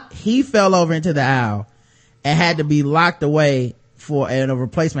 He fell over into the aisle and had to be locked away and a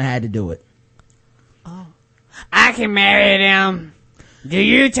replacement had to do it. Oh. I can marry them. Do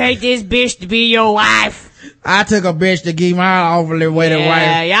you take this bitch to be your wife? I took a bitch to give my lawfully wedded wife.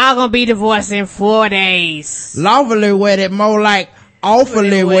 Yeah, y'all gonna be divorced in 4 days. Lawfully wedded, more like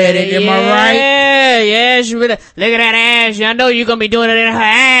awfully wedded, am I right? Yeah, she really, look at that ass. I know you're gonna be doing it in her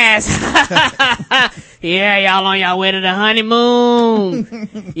ass. Yeah, y'all on y'all way to the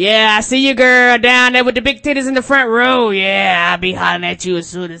honeymoon. Yeah, I see you, girl, down there with the big titties in the front row. Yeah, I'll be hollering at you as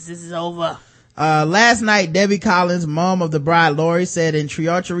soon as this is over. Last night, Debbie Collins, mom of the bride Lori, said in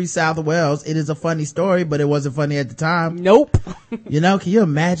Treachery, South Wales, it is a funny story, but it wasn't funny at the time. Nope. Can you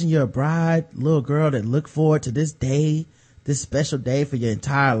imagine you're a bride, little girl that look forward to this day, this special day for your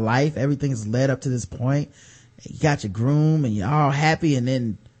entire life. Everything's led up to this point. You got your groom and you're all happy, and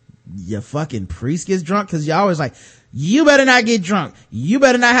then your fucking priest gets drunk, cause you're always like, you better not get drunk. You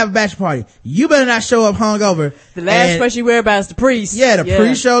better not have a bachelor party. You better not show up hungover. The last person you worry about is the priest. Yeah, the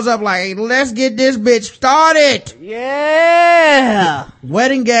priest shows up like, hey, let's get this bitch started. Yeah.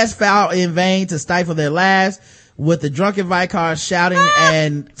 Wedding guests filed in vain to stifle their laughs, with the drunken vicar shouting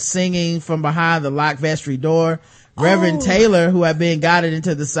and singing from behind the locked vestry door. Reverend Taylor, who had been guided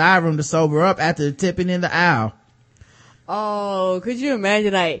into the side room to sober up after tipping in the aisle. Oh, could you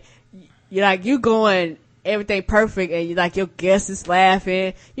imagine, you going everything perfect, and your guest is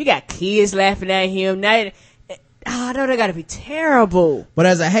laughing, you got kids laughing at him. Now, I know they gotta be terrible. But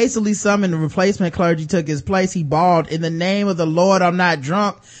as a hastily summoned replacement clergy took his place, he bawled, in the name of the Lord, I'm not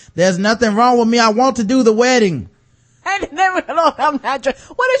drunk. There's nothing wrong with me. I want to do the wedding. In the name of the Lord, I'm not drunk.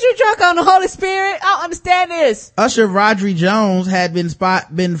 What is you drunk on, the Holy Spirit? I don't understand this. Usher Rodri Jones had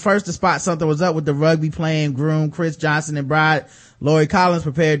been first to spot something was up with the rugby playing groom Chris Johnson and bride Lori Collins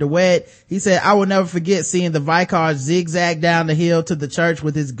prepared to wed. He said, I will never forget seeing the vicar zigzag down the hill to the church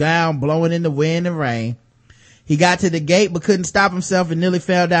with his gown blowing in the wind and rain. He got to the gate but couldn't stop himself and nearly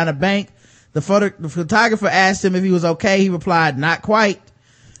fell down a bank. The photographer asked him if he was okay. He replied, not quite.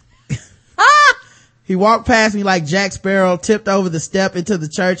 He walked past me like Jack Sparrow, tipped over the step into the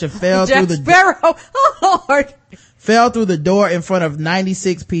church and fell fell through the door in front of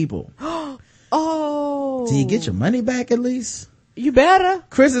 96 people. Oh. Do you get your money back at least? You better.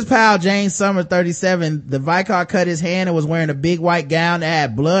 Chris's pal, James Summer, 37, the Vicar cut his hand and was wearing a big white gown that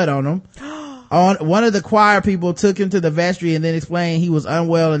had blood on him. One of the choir people took him to the vestry and then explained he was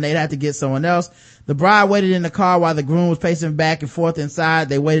unwell and they'd have to get someone else. The bride waited in the car while the groom was pacing back and forth inside.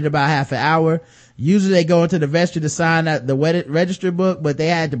 They waited about half an hour. Usually they go into the vestry to sign the registry book, but they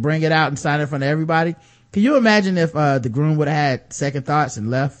had to bring it out and sign it in front of everybody. Can you imagine if the groom would have had second thoughts and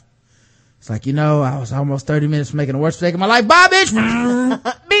left? It's like, I was almost 30 minutes from making the worst mistake of my life. Bye,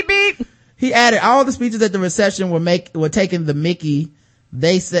 bitch! Beep, beep. He added all the speeches at the reception were taking the Mickey.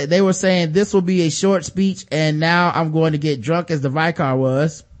 They were saying this will be a short speech and now I'm going to get drunk as the Vicar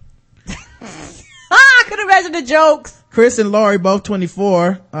was. I could imagine the jokes. Chris and Laurie, both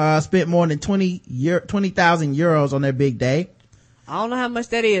 24, spent more than 20,000 euros on their big day. I don't know how much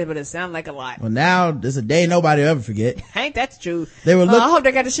that is, but it sounds like a lot. Well, now there's a day nobody will ever forget. Ain't that true? I hope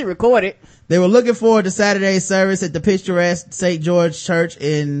they got the shit recorded. They were looking forward to Saturday's service at the picturesque St. George Church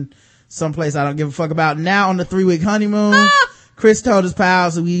in some place I don't give a fuck about. Now on the 3-week honeymoon, Chris told his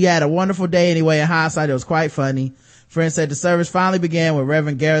pals we had a wonderful day anyway. In hindsight, it was quite funny. Friends said the service finally began with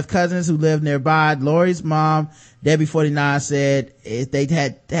Reverend Gareth Cousins, who lived nearby. Laurie's mom, Debbie 49, said if they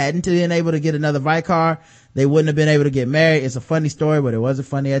hadn't been able to get another Vicar, they wouldn't have been able to get married. It's a funny story, but it wasn't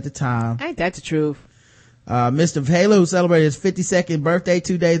funny at the time. Ain't that the truth? Mr. Halo, who celebrated his 52nd birthday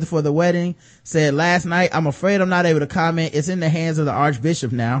 2 days before the wedding, said last night, I'm afraid I'm not able to comment. It's in the hands of the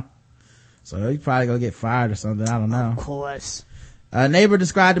Archbishop now. So he's probably gonna get fired or something. I don't know. Of course. A neighbor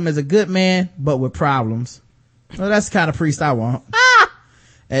described him as a good man, but with problems. Well, that's the kind of priest I want.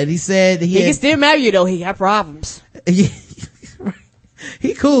 And he said he can still marry you though. He got problems.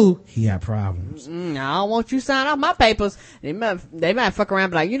 He cool. He got problems. I don't want you to sign off my papers. They might fuck around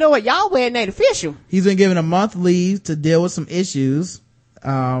and be like, you know what? Y'all wedding ain't official. He's been given a month leave to deal with some issues.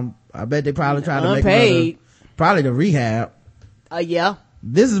 I bet they probably tried to make probably to rehab. Yeah.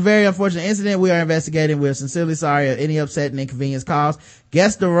 This is a very unfortunate incident. We are investigating. We're sincerely sorry of any upset and inconvenience caused.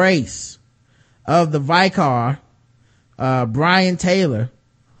 Guess the race of the Vicar, Brian Taylor,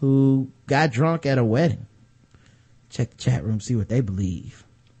 who got drunk at a wedding. Check the chat room, see what they believe.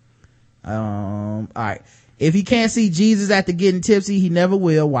 All right. If he can't see Jesus after getting tipsy, he never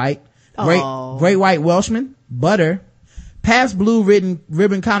will. White. Great white Welshman. Butter. Pabst Blue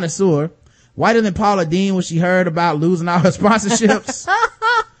ribbon connoisseur. Whiter than Paula Deen when she heard about losing all her sponsorships.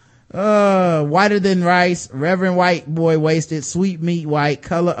 Whiter than rice. Reverend White boy wasted. Sweet meat white.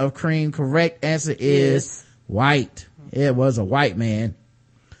 Color of cream. Correct answer is white. It was a white man.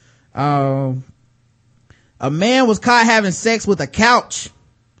 A man was caught having sex with a couch,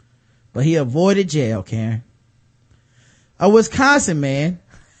 but he avoided jail, Karen. A Wisconsin man.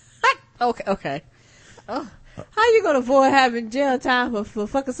 Okay. Oh, how you gonna avoid having jail time for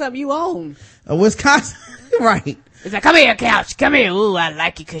fucking something you own? A Wisconsin, right. It's like, come here, couch. Come here. Ooh, I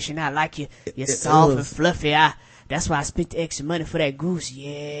like you cushion. I like you. You're soft and fluffy. That's why I spent the extra money for that goose.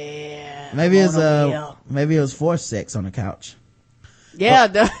 Yeah. Maybe it was forced sex on the couch. Yeah.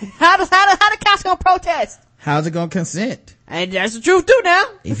 How the couch gonna protest? How's it gonna consent? And that's the truth too now.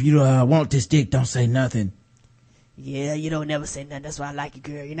 If you want this dick, don't say nothing. Yeah, you don't never say nothing. That's why I like you,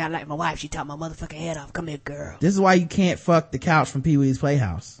 girl. You're not like my wife. She chopped my motherfucking head off. Come here, girl. This is why you can't fuck the couch from Pee-wee's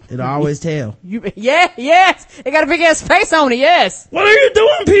Playhouse. It'll always tell. Yes. It got a big ass face on it, yes. What are you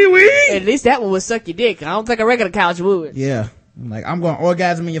doing, Pee-wee? At least that one would suck your dick. I don't think a regular couch would. Yeah. Like, I'm going to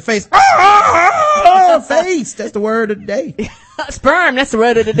orgasm in your face. Face. That's the word of the day. Sperm. That's the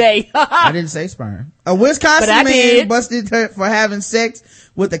word of the day. I didn't say sperm. A Wisconsin man busted for having sex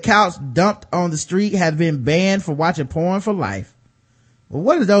with a couch dumped on the street has been banned for watching porn for life. Well,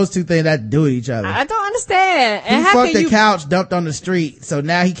 what are those two things that do with each other? I don't understand. He fucked a couch dumped on the street, so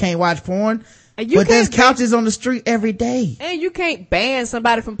now he can't watch porn. But there's couches on the street every day. And you can't ban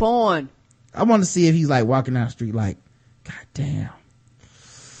somebody from porn. I want to see if he's like walking down the street like, God damn.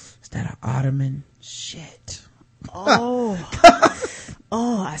 Is that an ottoman? Shit. Oh.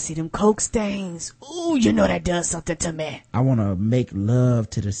 Oh, I see them coke stains. Ooh, you know that does something to me. I want to make love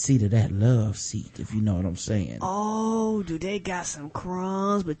to the seat of that love seat, if you know what I'm saying. Oh, do they got some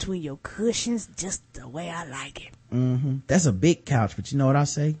crumbs between your cushions just the way I like it? Mm-hmm. That's a big couch, but you know what I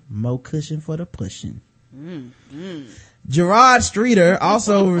say? More cushion for the pushing. Gerard Streeter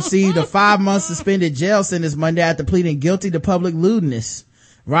also received a 5-month suspended jail sentence Monday after pleading guilty to public lewdness.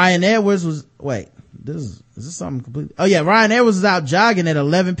 Ryan Edwards was, is this something completely? Oh yeah, Ryan Edwards was out jogging at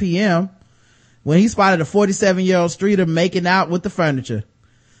 11 p.m. when he spotted a 47-year-old Streeter making out with the furniture.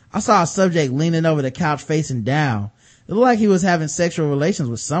 I saw a subject leaning over the couch facing down. It looked like he was having sexual relations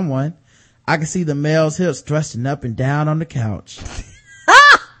with someone. I could see the male's hips thrusting up and down on the couch.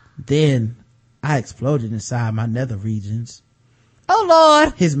 Then I exploded inside my nether regions. Oh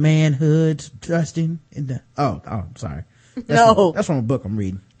Lord. His manhood thrusting in the, I'm sorry. That's from a book I'm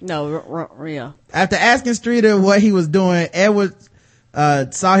reading. No, real. After asking Streeter what he was doing, Edward,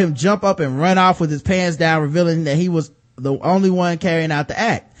 saw him jump up and run off with his pants down, revealing that he was the only one carrying out the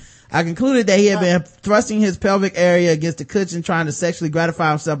act. I concluded that he had been thrusting his pelvic area against the cushion, trying to sexually gratify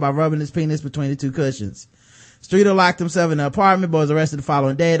himself by rubbing his penis between the two cushions. Streeter locked himself in the apartment, but was arrested the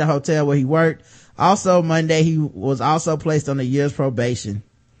following day at the hotel where he worked. Also Monday, he was also placed on a year's probation.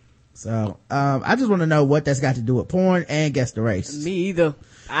 So, I just want to know what that's got to do with porn and Guess the Race. Me either.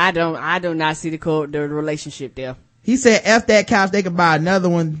 I do not see the relationship there. He said, F that couch, they could buy another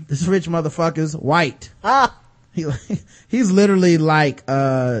one. This rich motherfucker's white. He's literally like,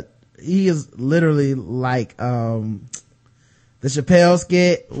 he is literally like, the Chappelle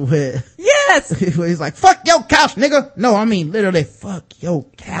skit with, yes, where he's like, fuck your couch, nigga. No, I mean literally, fuck your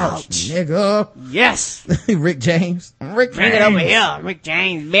couch, nigga. Yes. Rick James. Bring it over here, Rick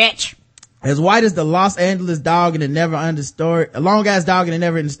James, bitch. As white as the Los Angeles dog in the never ending story, a long ass dog in the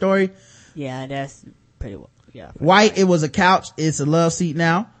never ending story. Yeah, that's pretty well. Yeah. White, it was a couch. It's a love seat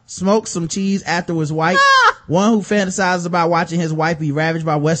now. Smoked some cheese afterwards. White. One who fantasizes about watching his wife be ravaged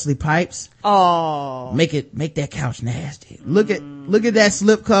by Wesley Pipes. Oh. Make that couch nasty. Look at that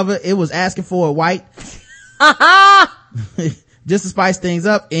slip cover. It was asking for a white. Just to spice things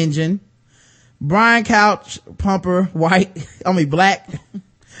up, engine. Brian Couch Pumper, white. Black.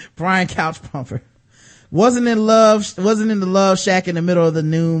 Brian Couch Pumper. Wasn't in the love shack in the middle of the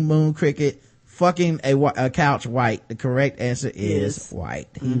new moon cricket. Fucking a couch white. The correct answer is white.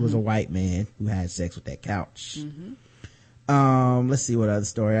 He was a white man who had sex with that couch. Let's see what other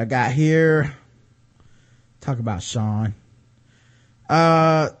story I got here. Talk about Sean.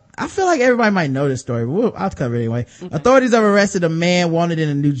 I feel like everybody might know this story, but I'll cover it anyway. Okay. Authorities have arrested a man wanted in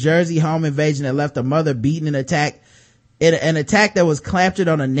a New Jersey home invasion that left a mother beaten in an attack that was captured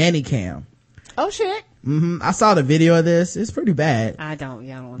on a nanny cam. Oh shit. I saw the video of this. It's pretty bad. I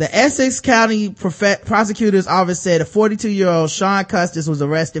don't. The Essex County prosecutor's office said a 42-year-old Sean Custis was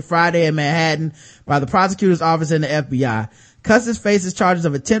arrested Friday in Manhattan by the prosecutor's office and the FBI. Custis faces charges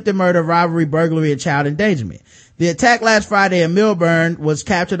of attempted murder, robbery, burglary, and child endangerment. The attack last Friday in Millburn was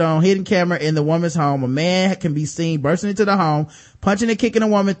captured on hidden camera in the woman's home. A man can be seen bursting into the home, punching and kicking a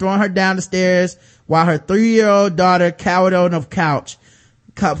woman, throwing her down the stairs while her 3-year-old daughter cowered on the couch.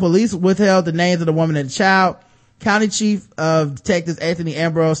 Police withheld the names of the woman and the child. County Chief of Detectives Anthony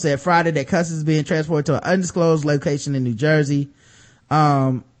Ambrose said Friday that Custis is being transported to an undisclosed location in New Jersey.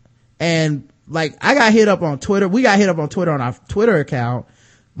 And like, I got hit up on Twitter. We got hit up on Twitter on our Twitter account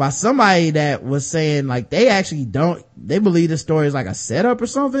by somebody that was saying like they believe the story is like a setup or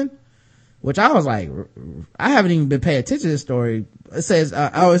something, which I was like, I haven't even been paying attention to this story. It says,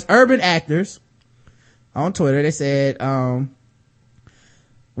 it's Urban Actors on Twitter. They said,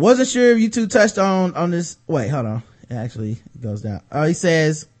 wasn't sure if you two touched on this. Wait, hold on. It actually goes down. He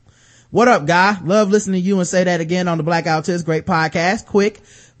says, what up, guy? Love listening to you and say that again on the Blackout Tips. Great podcast. Quick.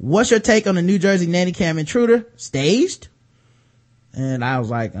 What's your take on the New Jersey nanny cam intruder? Staged? And I was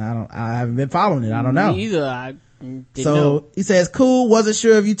like, I haven't been following it. I don't know. Me either. I didn't know. He says, cool. Wasn't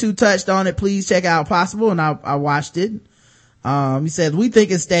sure if you two touched on it. Please check out Possible. And I watched it. He says, we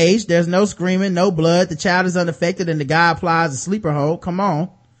think it's staged. There's no screaming, no blood. The child is unaffected and the guy applies a sleeper hold. Come on.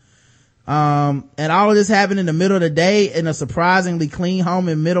 And all of this happened in the middle of the day in a surprisingly clean home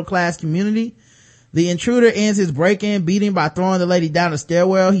in middle class community. The intruder ends his break-in beating by throwing the lady down the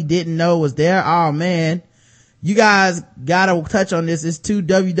stairwell he didn't know was there. Oh man. You guys gotta touch on this. It's too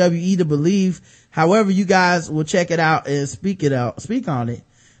WWE to believe. However, you guys will check it out and speak on it.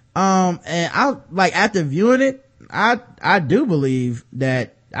 And I like after viewing it, I do believe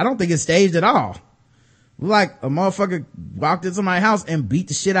that I don't think it's staged at all. Like a motherfucker walked into my house and beat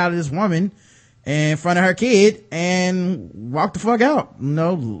the shit out of this woman in front of her kid and walked the fuck out,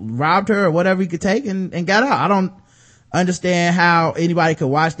 robbed her or whatever he could take and got out. I don't understand how anybody could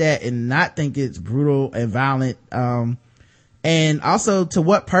watch that and not think it's brutal and violent. And also, to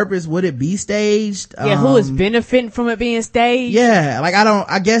what purpose would it be staged? Yeah, who is benefiting from it being staged? Yeah, like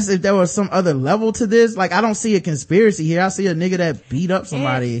I guess if there was some other level to this, like I don't see a conspiracy here. I see a nigga that beat up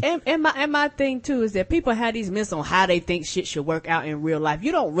somebody. And my thing too is that people have these myths on how they think shit should work out in real life.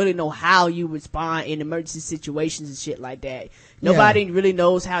 You don't really know how you respond in emergency situations and shit like that. Nobody really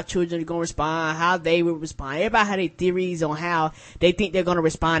knows how children are going to respond, how they would respond. Everybody have their theories on how they think they're going to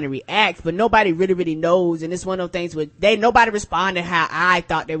respond and react, but nobody really knows. And it's one of those things where nobody responded how I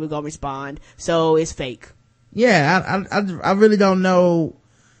thought they were going to respond. So it's fake. Yeah, I really don't know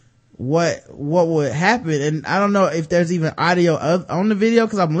what would happen. And I don't know if there's even audio on the video,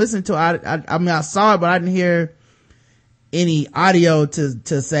 because I'm listening to it. I mean, I saw it, but I didn't hear any audio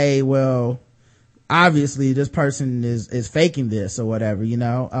to say, well, obviously this person is faking this or whatever, you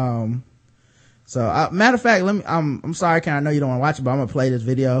know. So matter of fact, I'm sorry, Karen, I know you don't want to watch it, but I'm gonna play this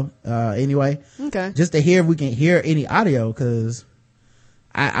video anyway, okay, just to hear if we can hear any audio, because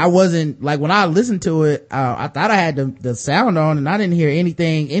I wasn't, like, when I listened to it, I thought I had the sound on and I didn't hear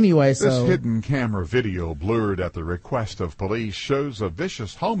anything anyway. So this hidden camera video, blurred at the request of police, shows a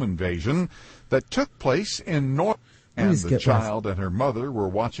vicious home invasion that took place in North, and the child and her mother were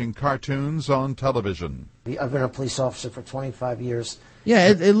watching cartoons on television. I've been a police officer for 25 years. Yeah,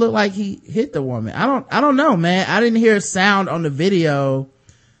 it looked like he hit the woman. I don't know, man. I didn't hear sound on the video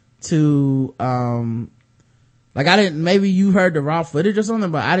to, like, I didn't, maybe you heard the raw footage or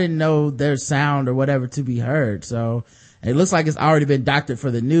something, but I didn't know there's sound or whatever to be heard. So it looks like it's already been doctored for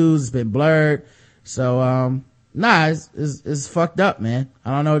the news. It's been blurred. So, it's fucked up, man.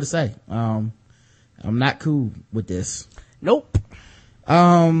 I don't know what to say. I'm not cool with this. Nope.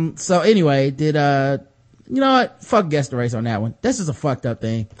 So anyway, you know what? Fuck guess the race on that one. This is a fucked up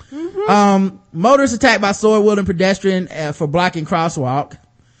thing. Mm-hmm. Motorist attacked by sword wielding pedestrian for blocking crosswalk.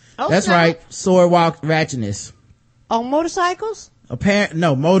 Oh, that's no. Right. Sword walk ratchetness. On motorcycles?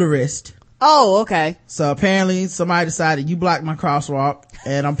 No, motorist. Oh, okay. So apparently somebody decided you blocked my crosswalk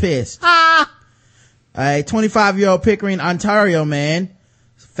and I'm pissed. A 25-year-old Pickering, Ontario man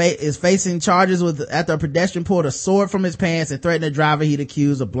is facing charges after a pedestrian pulled a sword from his pants and threatened a driver he'd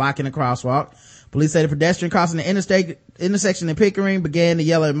accused of blocking a crosswalk. Police say the pedestrian crossing the intersection in Pickering began to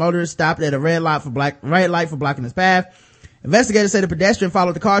yell at motorists, stopped at a red light for blocking his path. Investigators say the pedestrian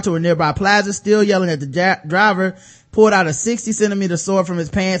followed the car to a nearby plaza, still yelling at the driver, pulled out a 60-centimeter sword from his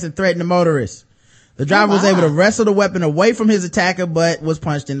pants and threatened the motorist. The driver was able to wrestle the weapon away from his attacker, but was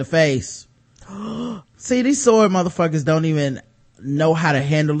punched in the face. See, these sword motherfuckers don't even know how to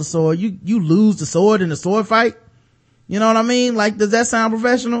handle the sword. You lose the sword in a sword fight. You know what I mean? Like, does that sound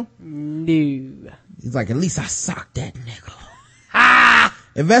professional? No. He's like, at least I socked that nigga.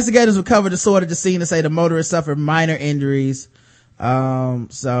 Investigators recovered the sword at the scene and say the motorist suffered minor injuries.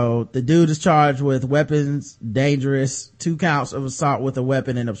 So the dude is charged with weapons dangerous, 2 counts of assault with a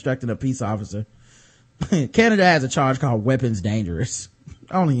weapon and obstructing a peace officer. Canada has a charge called weapons dangerous.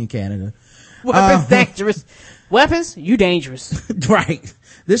 Only in Canada. Weapons dangerous. Weapons, you dangerous. Right.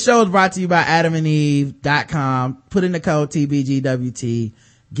 This show is brought to you by adamandeve.com. Put in the code TBGWT.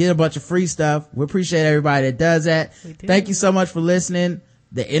 Get a bunch of free stuff. We appreciate everybody that does that. Thank you so much for listening.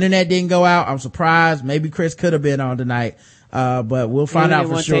 The internet didn't go out. I'm surprised. Maybe Chris could have been on tonight. But we'll find out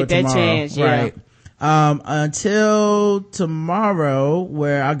for sure tomorrow. Chance, yeah. Right. Until tomorrow,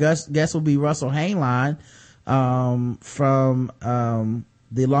 where our guest will be Russell Hainline, from,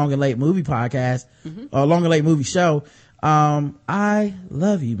 the Long and Late Movie Podcast, or Long and Late Movie Show. I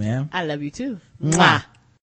love you, man. I love you too. Mwah.